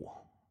know.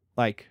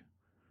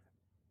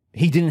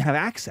 He didn't have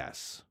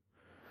access.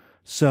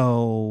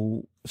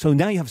 So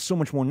now you have so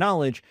much more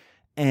knowledge,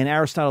 and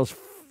Aristotle's,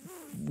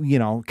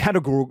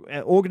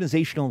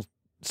 organizational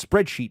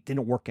spreadsheet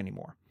didn't work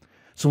anymore.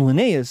 So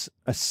Linnaeus,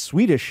 a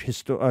Swedish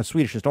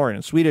historian,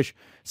 a Swedish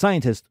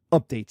scientist,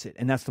 updates it,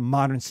 and that's the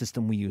modern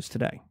system we use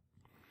today.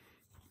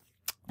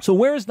 So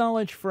where is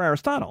knowledge for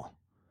Aristotle?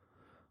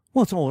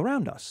 Well, it's all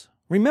around us.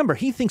 Remember,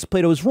 he thinks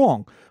Plato is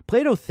wrong.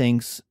 Plato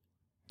thinks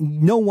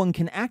no one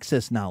can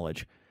access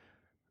knowledge.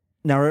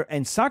 Now,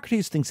 and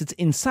Socrates thinks it's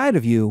inside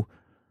of you,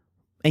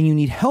 and you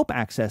need help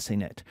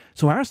accessing it.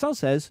 So Aristotle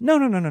says,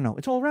 no.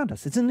 It's all around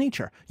us. It's in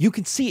nature. You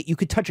can see it. You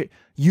can touch it.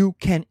 You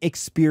can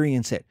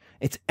experience it.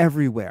 It's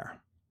everywhere.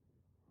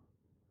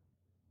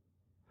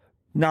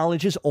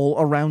 Knowledge is all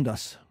around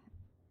us.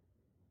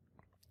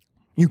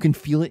 You can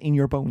feel it in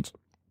your bones.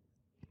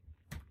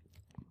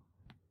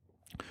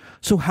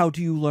 So how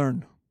do you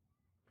learn?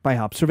 By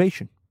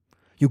observation.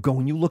 You go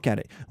and you look at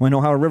it. You want to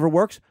know how a river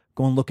works?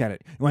 Go and look at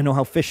it. You want to know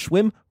how fish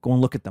swim? Go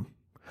and look at them.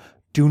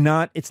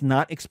 It's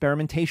not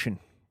experimentation.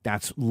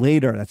 That's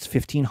later. That's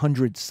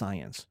 1500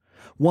 science.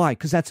 Why?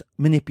 Because that's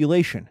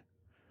manipulation,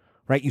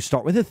 right? You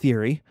start with a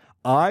theory.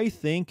 I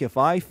think if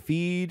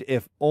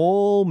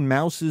all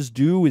mouses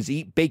do is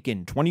eat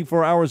bacon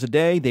 24 hours a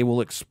day, they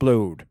will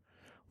explode.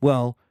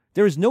 Well,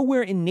 there is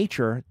nowhere in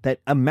nature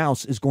that a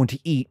mouse is going to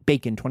eat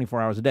bacon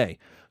 24 hours a day.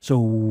 So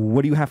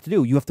what do you have to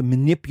do? You have to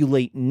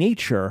manipulate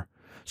nature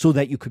so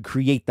that you could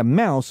create the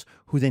mouse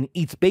who then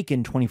eats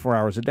bacon 24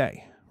 hours a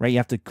day, right? You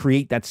have to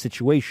create that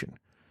situation.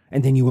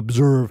 And then you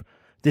observe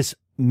this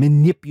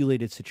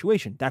manipulated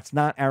situation. That's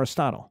not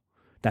Aristotle.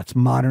 That's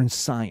modern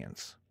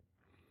science.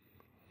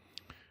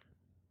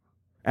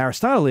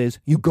 Aristotle is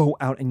you go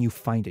out and you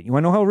find it. You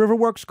want to know how a river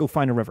works? Go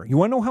find a river. You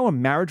want to know how a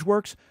marriage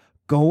works?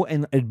 Go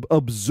and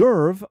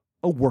observe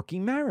a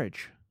working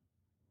marriage.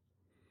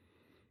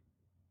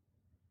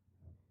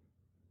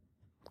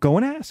 Go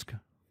and ask.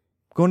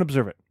 Go and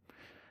observe it.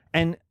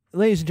 And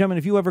ladies and gentlemen,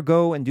 if you ever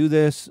go and do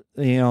this,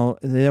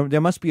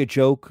 there must be a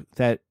joke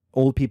that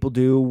old people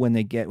do when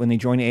they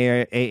join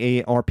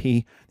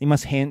AARP. They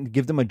must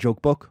give them a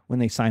joke book when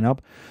they sign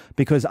up,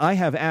 because I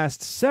have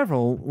asked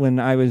several when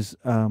I was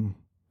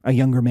a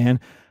younger man.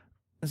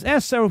 I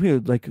asked several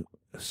people, like,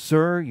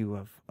 "Sir, you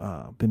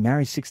have been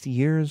married 60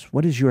 years.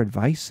 What is your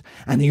advice?"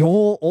 And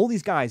all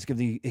these guys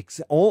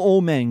all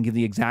old men give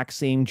the exact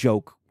same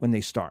joke when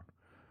they start.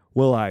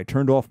 "Well, I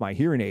turned off my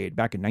hearing aid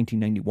back in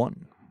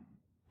 1991.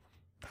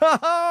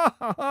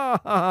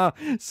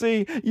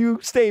 See, you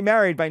stay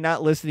married by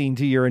not listening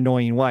to your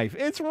annoying wife.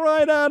 It's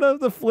right out of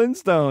the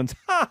Flintstones.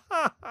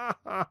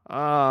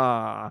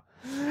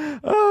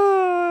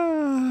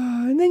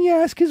 And then you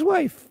ask his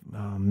wife,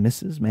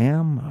 "Mrs.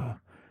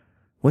 Ma'am,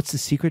 what's the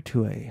secret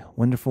to a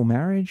wonderful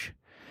marriage?"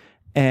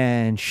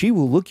 And she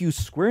will look you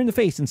square in the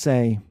face and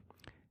say,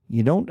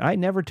 I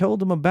don't tell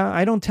him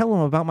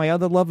about my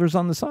other lovers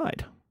on the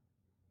side.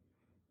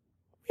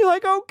 You're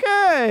like,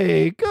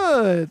 "Okay,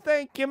 good.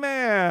 Thank you,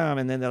 ma'am."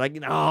 And then they're like,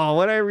 "No,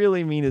 what I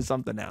really mean is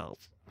something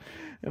else."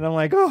 And I'm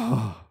like,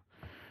 oh,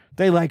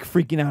 they like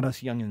freaking out us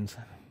youngins.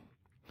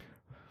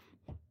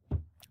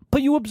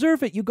 But you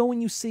observe it. You go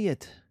and you see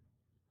it.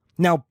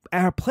 Now,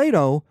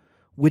 Plato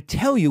would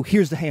tell you,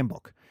 here's the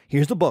handbook.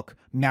 Here's the book,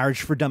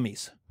 Marriage for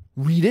Dummies.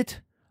 Read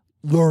it.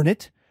 Learn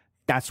it.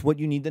 That's what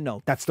you need to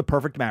know. That's the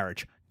perfect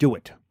marriage. Do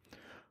it.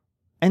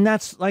 And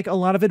that's like a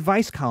lot of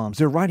advice columns.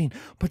 They're writing,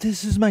 "But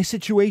this is my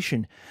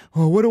situation.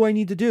 Oh, what do I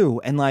need to do?"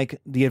 And like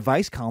the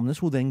advice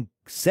columnist will then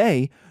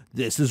say,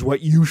 "This is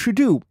what you should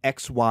do,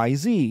 X, Y,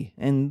 Z."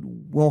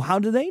 And well, how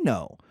do they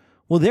know?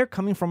 Well, they're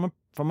coming from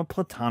a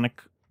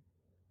Platonic,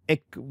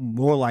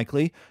 more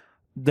likely,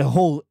 the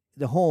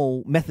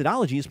whole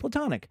methodology is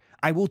Platonic.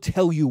 I will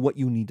tell you what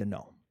you need to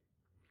know.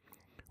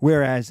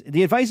 Whereas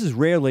the advice is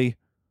rarely,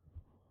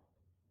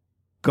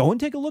 go and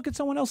take a look at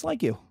someone else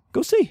like you.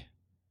 Go see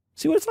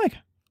what it's like.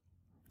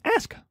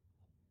 Ask.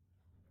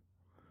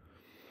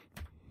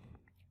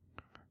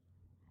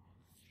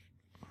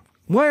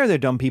 Why are there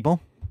dumb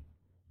people?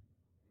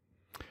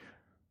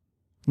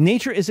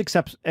 Nature is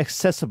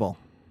accessible.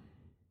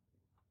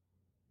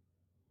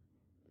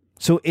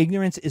 So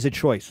ignorance is a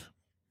choice.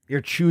 You're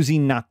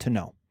choosing not to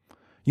know.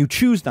 You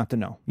choose not to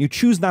know. You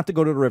choose not to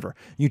go to the river.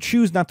 You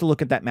choose not to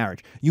look at that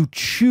marriage. You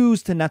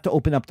choose not to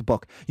open up the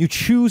book. You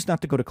choose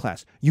not to go to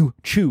class. You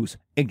choose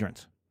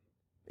ignorance.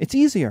 It's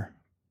easier.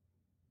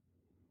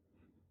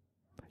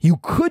 You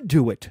could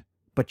do it,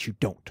 but you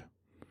don't,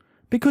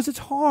 because it's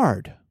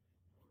hard.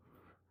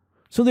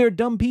 So there are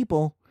dumb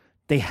people.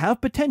 They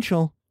have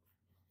potential,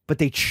 but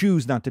they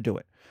choose not to do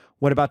it.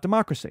 What about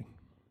democracy?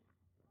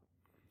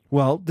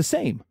 Well, the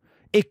same.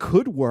 It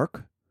could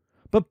work,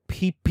 but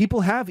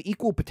people have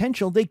equal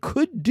potential. They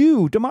could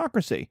do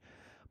democracy,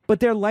 but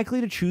they're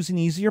likely to choose an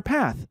easier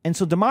path. And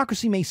so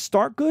democracy may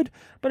start good,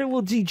 but it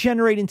will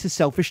degenerate into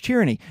selfish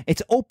tyranny.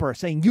 It's Oprah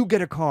saying, "You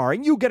get a car,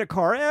 and you get a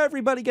car,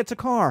 everybody gets a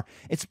car."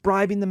 It's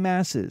bribing the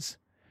masses.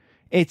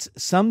 It's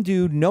some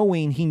dude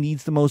knowing he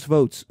needs the most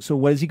votes. So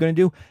what is he going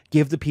to do?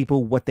 Give the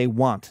people what they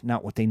want,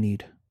 not what they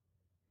need.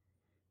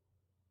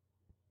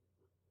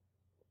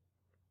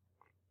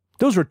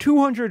 Those were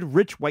 200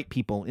 rich white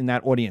people in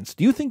that audience.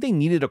 Do you think they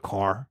needed a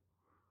car?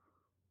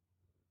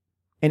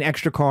 An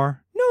extra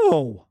car?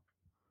 No.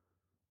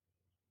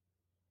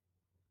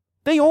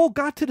 They all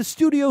got to the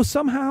studio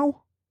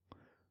somehow.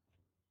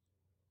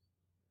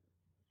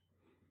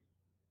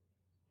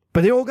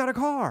 But they all got a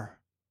car.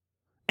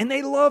 And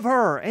they love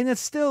her. And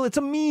it's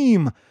a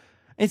meme.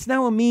 It's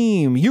now a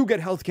meme. You get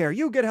healthcare.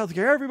 You get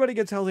healthcare. Everybody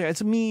gets healthcare. It's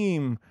a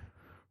meme.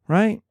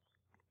 Right?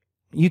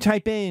 You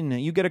type in,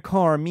 you get a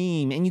car,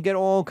 meme, and you get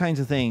all kinds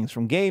of things,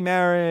 from gay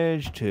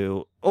marriage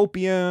to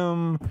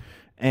opium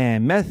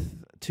and meth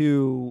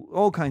to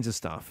all kinds of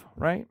stuff,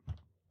 right?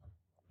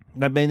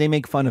 They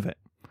make fun of it,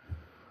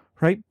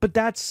 right? But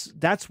that's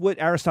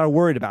what Aristotle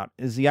worried about,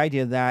 is the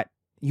idea that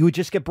you would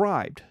just get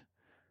bribed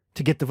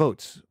to get the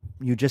votes.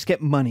 You just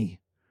get money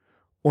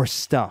or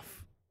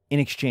stuff in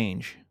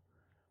exchange,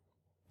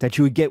 that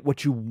you would get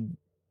what you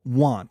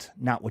want,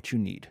 not what you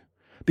need,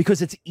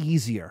 because it's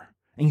easier.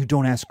 And you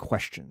don't ask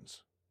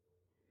questions.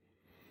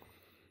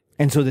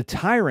 And so the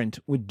tyrant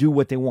would do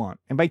what they want.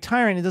 And by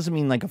tyrant, it doesn't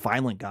mean like a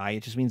violent guy.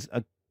 It just means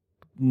a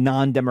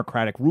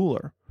non-democratic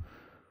ruler.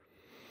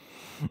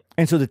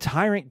 And so the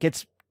tyrant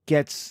gets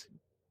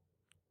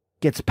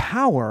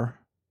power,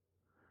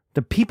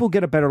 the people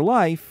get a better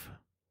life,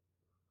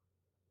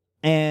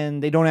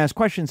 and they don't ask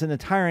questions, and the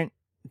tyrant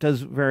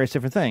does various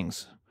different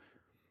things.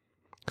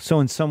 So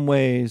in some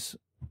ways,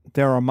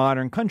 there are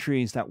modern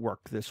countries that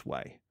work this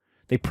way.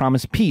 They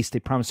promise peace, they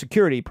promise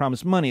security, they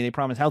promise money, they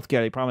promise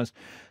healthcare, they promise,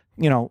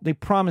 they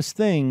promise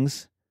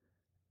things.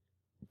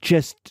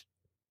 Just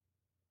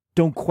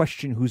don't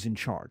question who's in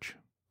charge.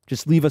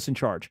 Just leave us in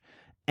charge.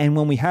 And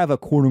when we have a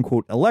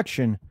quote-unquote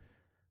election,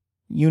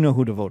 you know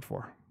who to vote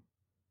for.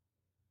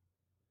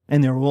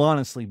 And there will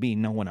honestly be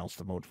no one else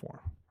to vote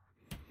for.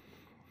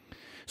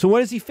 So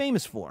what is he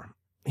famous for?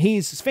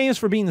 He's famous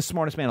for being the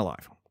smartest man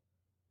alive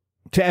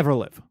to ever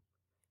live.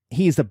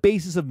 He is the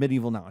basis of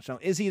medieval knowledge. Now,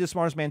 is he the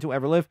smartest man to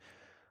ever live?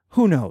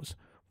 Who knows?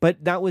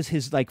 But that was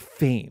his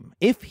fame.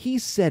 If he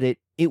said it,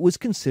 it was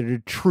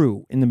considered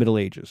true in the Middle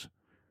Ages.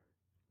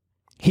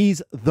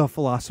 He's the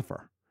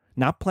philosopher.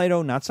 Not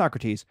Plato, not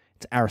Socrates.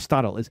 It's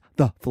Aristotle is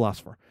the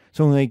philosopher.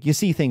 So you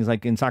see things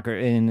like in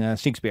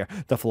Shakespeare,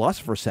 the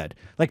philosopher said,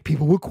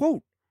 people would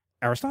quote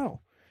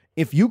Aristotle.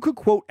 If you could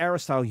quote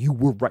Aristotle, you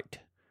were right.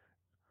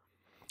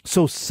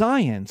 So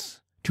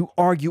science, to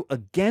argue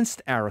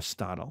against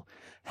Aristotle,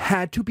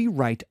 had to be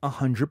right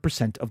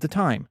 100% of the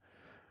time.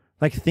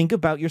 Think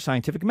about your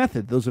scientific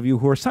method. Those of you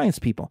who are science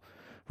people,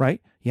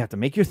 right? You have to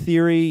make your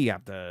theory, you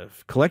have to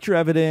collect your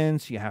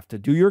evidence, you have to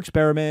do your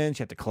experiments,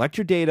 you have to collect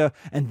your data,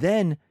 and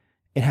then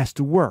it has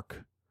to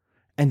work.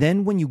 And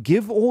then when you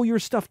give all your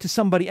stuff to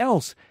somebody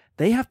else,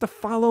 they have to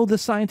follow the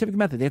scientific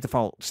method. They have to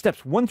follow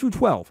steps 1 through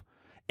 12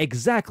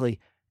 exactly,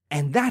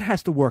 and that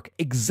has to work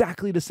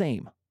exactly the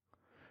same.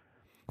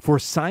 For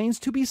science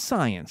to be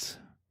science,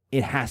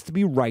 it has to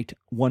be right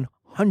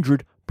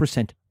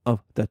 100%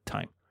 of the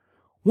time.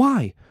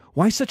 Why?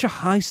 Why such a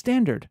high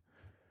standard?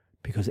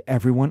 Because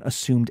everyone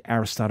assumed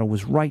Aristotle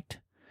was right,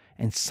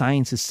 and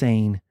science is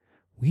saying,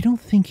 we don't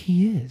think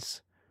he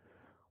is.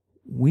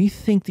 We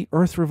think the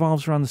earth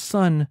revolves around the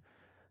sun,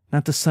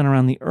 not the sun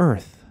around the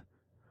earth.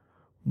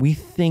 We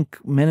think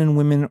men and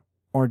women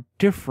are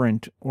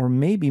different, or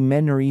maybe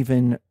men are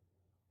even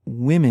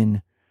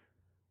women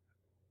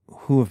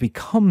who have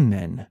become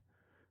men,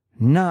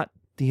 not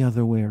the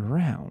other way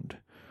around.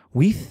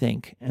 We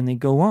think, and they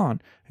go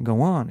on and go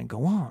on and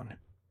go on,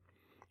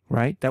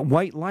 right? That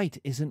white light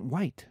isn't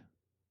white.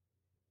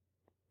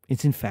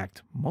 It's in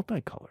fact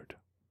multicolored.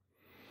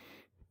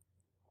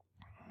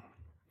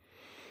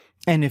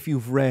 And if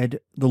you've read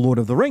The Lord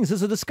of the Rings,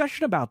 there's a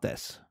discussion about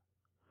this,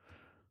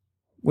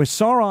 where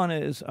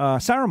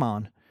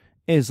Saruman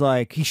is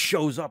he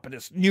shows up in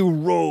his new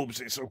robes,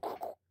 these so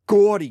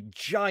gaudy,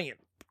 giant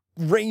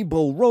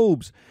rainbow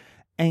robes,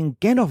 and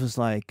Gandalf is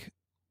like,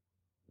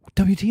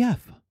 WTF?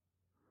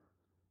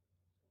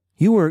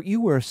 You were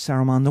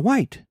Saruman the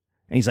White.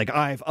 And he's like,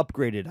 I've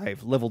upgraded,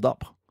 I've leveled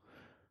up.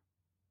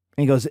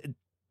 And he goes,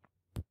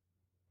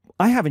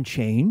 I haven't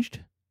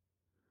changed.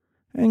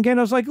 And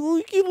Gandalf's like,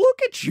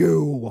 look at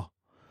you.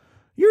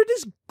 You're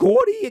this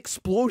gaudy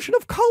explosion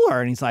of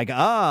color. And he's like,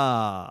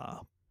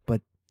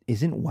 but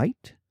isn't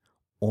white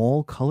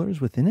all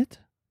colors within it?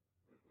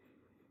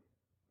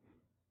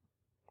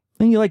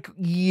 And you're like,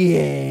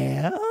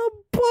 yeah,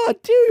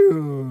 but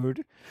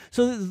dude.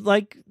 So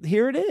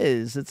here it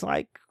is. It's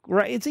right.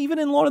 It's even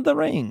in Lord of the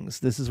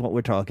Rings. This is what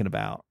we're talking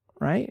about,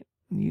 right?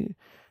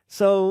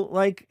 So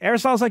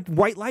Aristotle's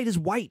white light is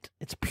white.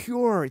 It's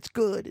pure. It's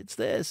good. It's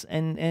this.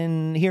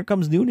 And here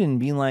comes Newton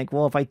being like,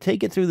 well, if I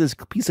take it through this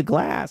piece of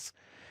glass,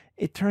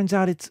 it turns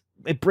out it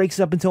breaks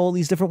up into all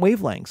these different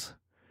wavelengths.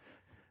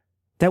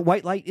 That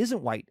white light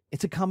isn't white.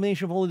 It's a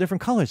combination of all the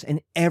different colors.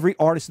 And every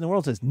artist in the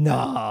world says,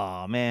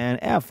 nah, man,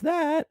 F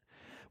that.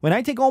 When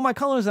I take all my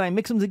colors and I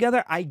mix them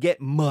together, I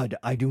get mud.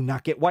 I do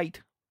not get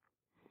white.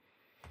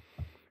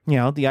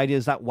 The idea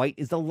is that white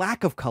is the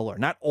lack of color,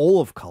 not all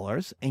of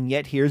colors. And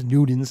yet here's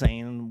Newton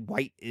saying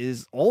white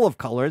is all of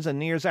colors.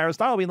 And here's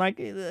Aristotle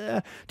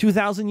being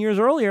 2,000 years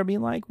earlier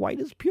being white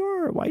is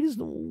pure. White is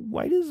the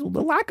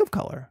lack of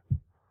color.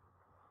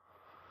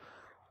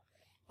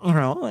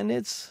 And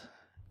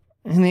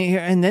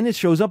then it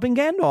shows up in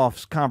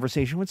Gandalf's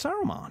conversation with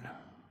Saruman.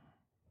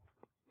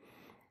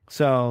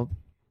 So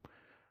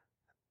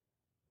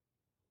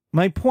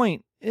my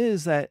point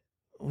is that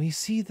we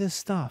see this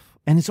stuff,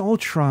 and it's all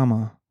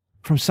trauma.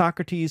 From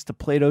Socrates to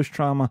Plato's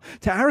trauma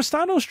to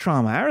Aristotle's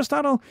trauma.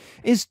 Aristotle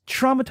is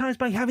traumatized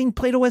by having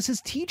Plato as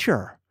his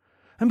teacher.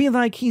 And being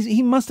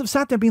he must have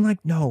sat there being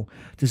no,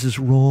 this is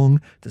wrong.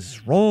 This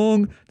is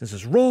wrong. This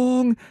is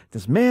wrong.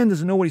 This man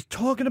doesn't know what he's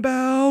talking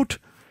about.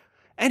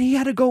 And he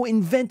had to go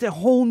invent a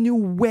whole new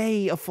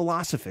way of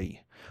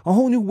philosophy, a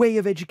whole new way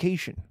of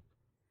education.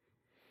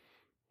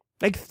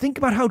 Think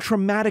about how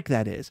traumatic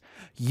that is.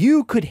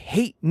 You could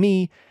hate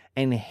me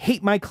and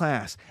hate my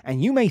class,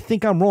 and you may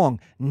think I'm wrong.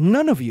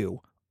 None of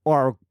you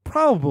are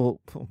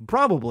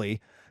probably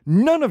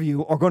none of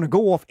you are going to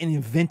go off and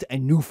invent a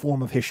new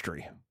form of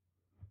history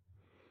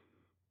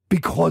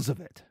because of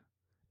it.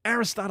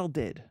 Aristotle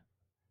did.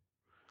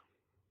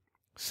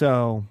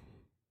 So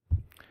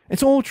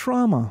it's all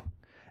trauma.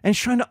 And it's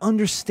trying to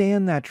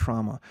understand that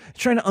trauma. It's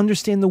trying to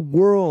understand the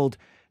world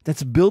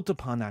that's built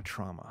upon that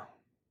trauma.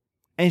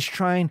 And it's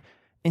trying,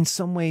 in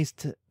some ways,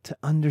 to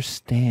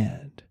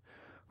understand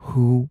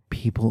who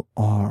people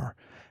are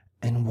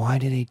and why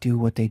do they do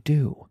what they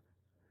do.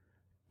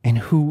 And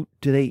who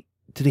do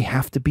they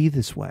have to be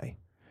this way?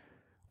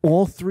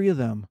 All three of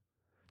them.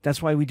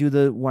 That's why we do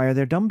the Why Are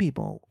There Dumb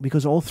People?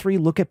 Because all three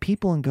look at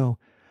people and go,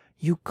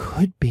 you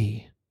could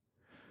be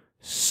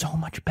so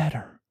much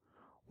better.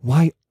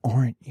 Why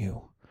aren't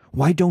you?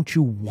 Why don't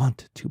you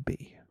want to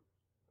be?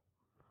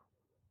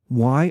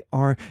 Why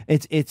are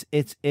it's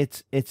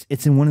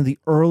in one of the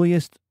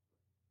earliest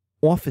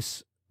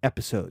Office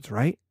episodes,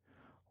 right?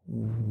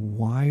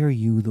 Why are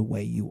you the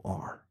way you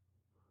are?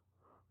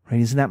 Right?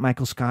 Isn't that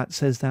Michael Scott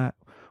says that?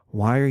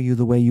 Why are you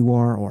the way you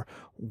are? Or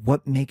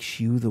what makes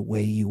you the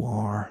way you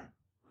are?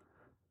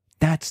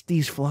 That's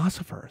these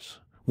philosophers.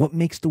 What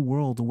makes the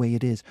world the way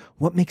it is?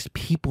 What makes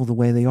people the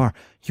way they are?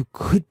 You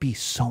could be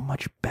so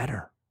much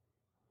better.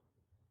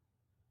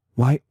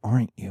 Why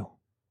aren't you?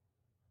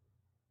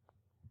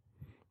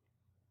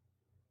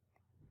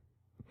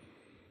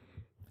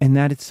 And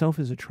that itself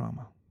is a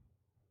trauma.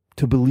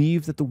 To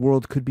believe that the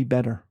world could be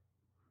better.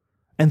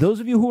 And those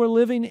of you who are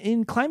living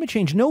in climate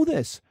change know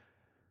this.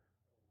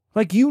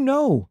 Like, you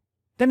know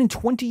that in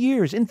 20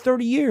 years, in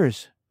 30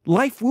 years,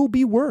 life will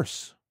be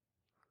worse.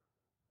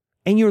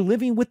 And you're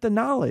living with the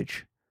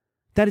knowledge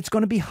that it's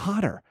going to be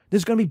hotter.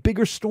 There's going to be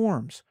bigger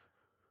storms.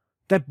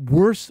 That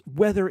worse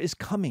weather is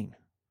coming.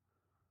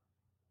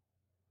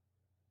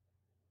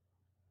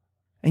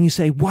 And you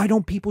say, why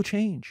don't people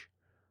change?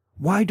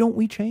 Why don't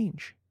we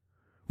change?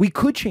 We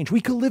could change.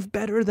 We could live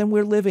better than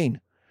we're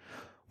living.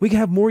 We could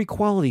have more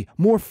equality,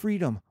 more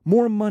freedom,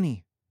 more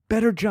money,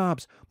 better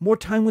jobs, more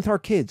time with our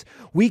kids.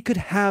 We could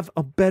have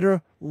a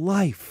better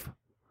life.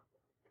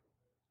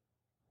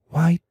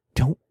 Why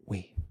don't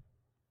we?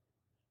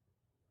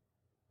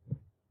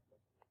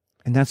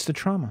 And that's the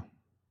trauma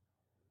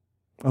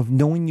of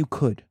knowing you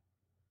could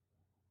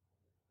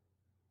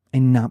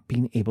and not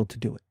being able to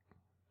do it.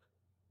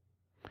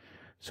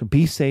 So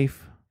be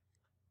safe,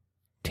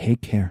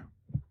 take care,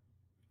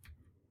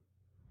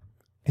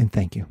 and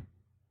thank you.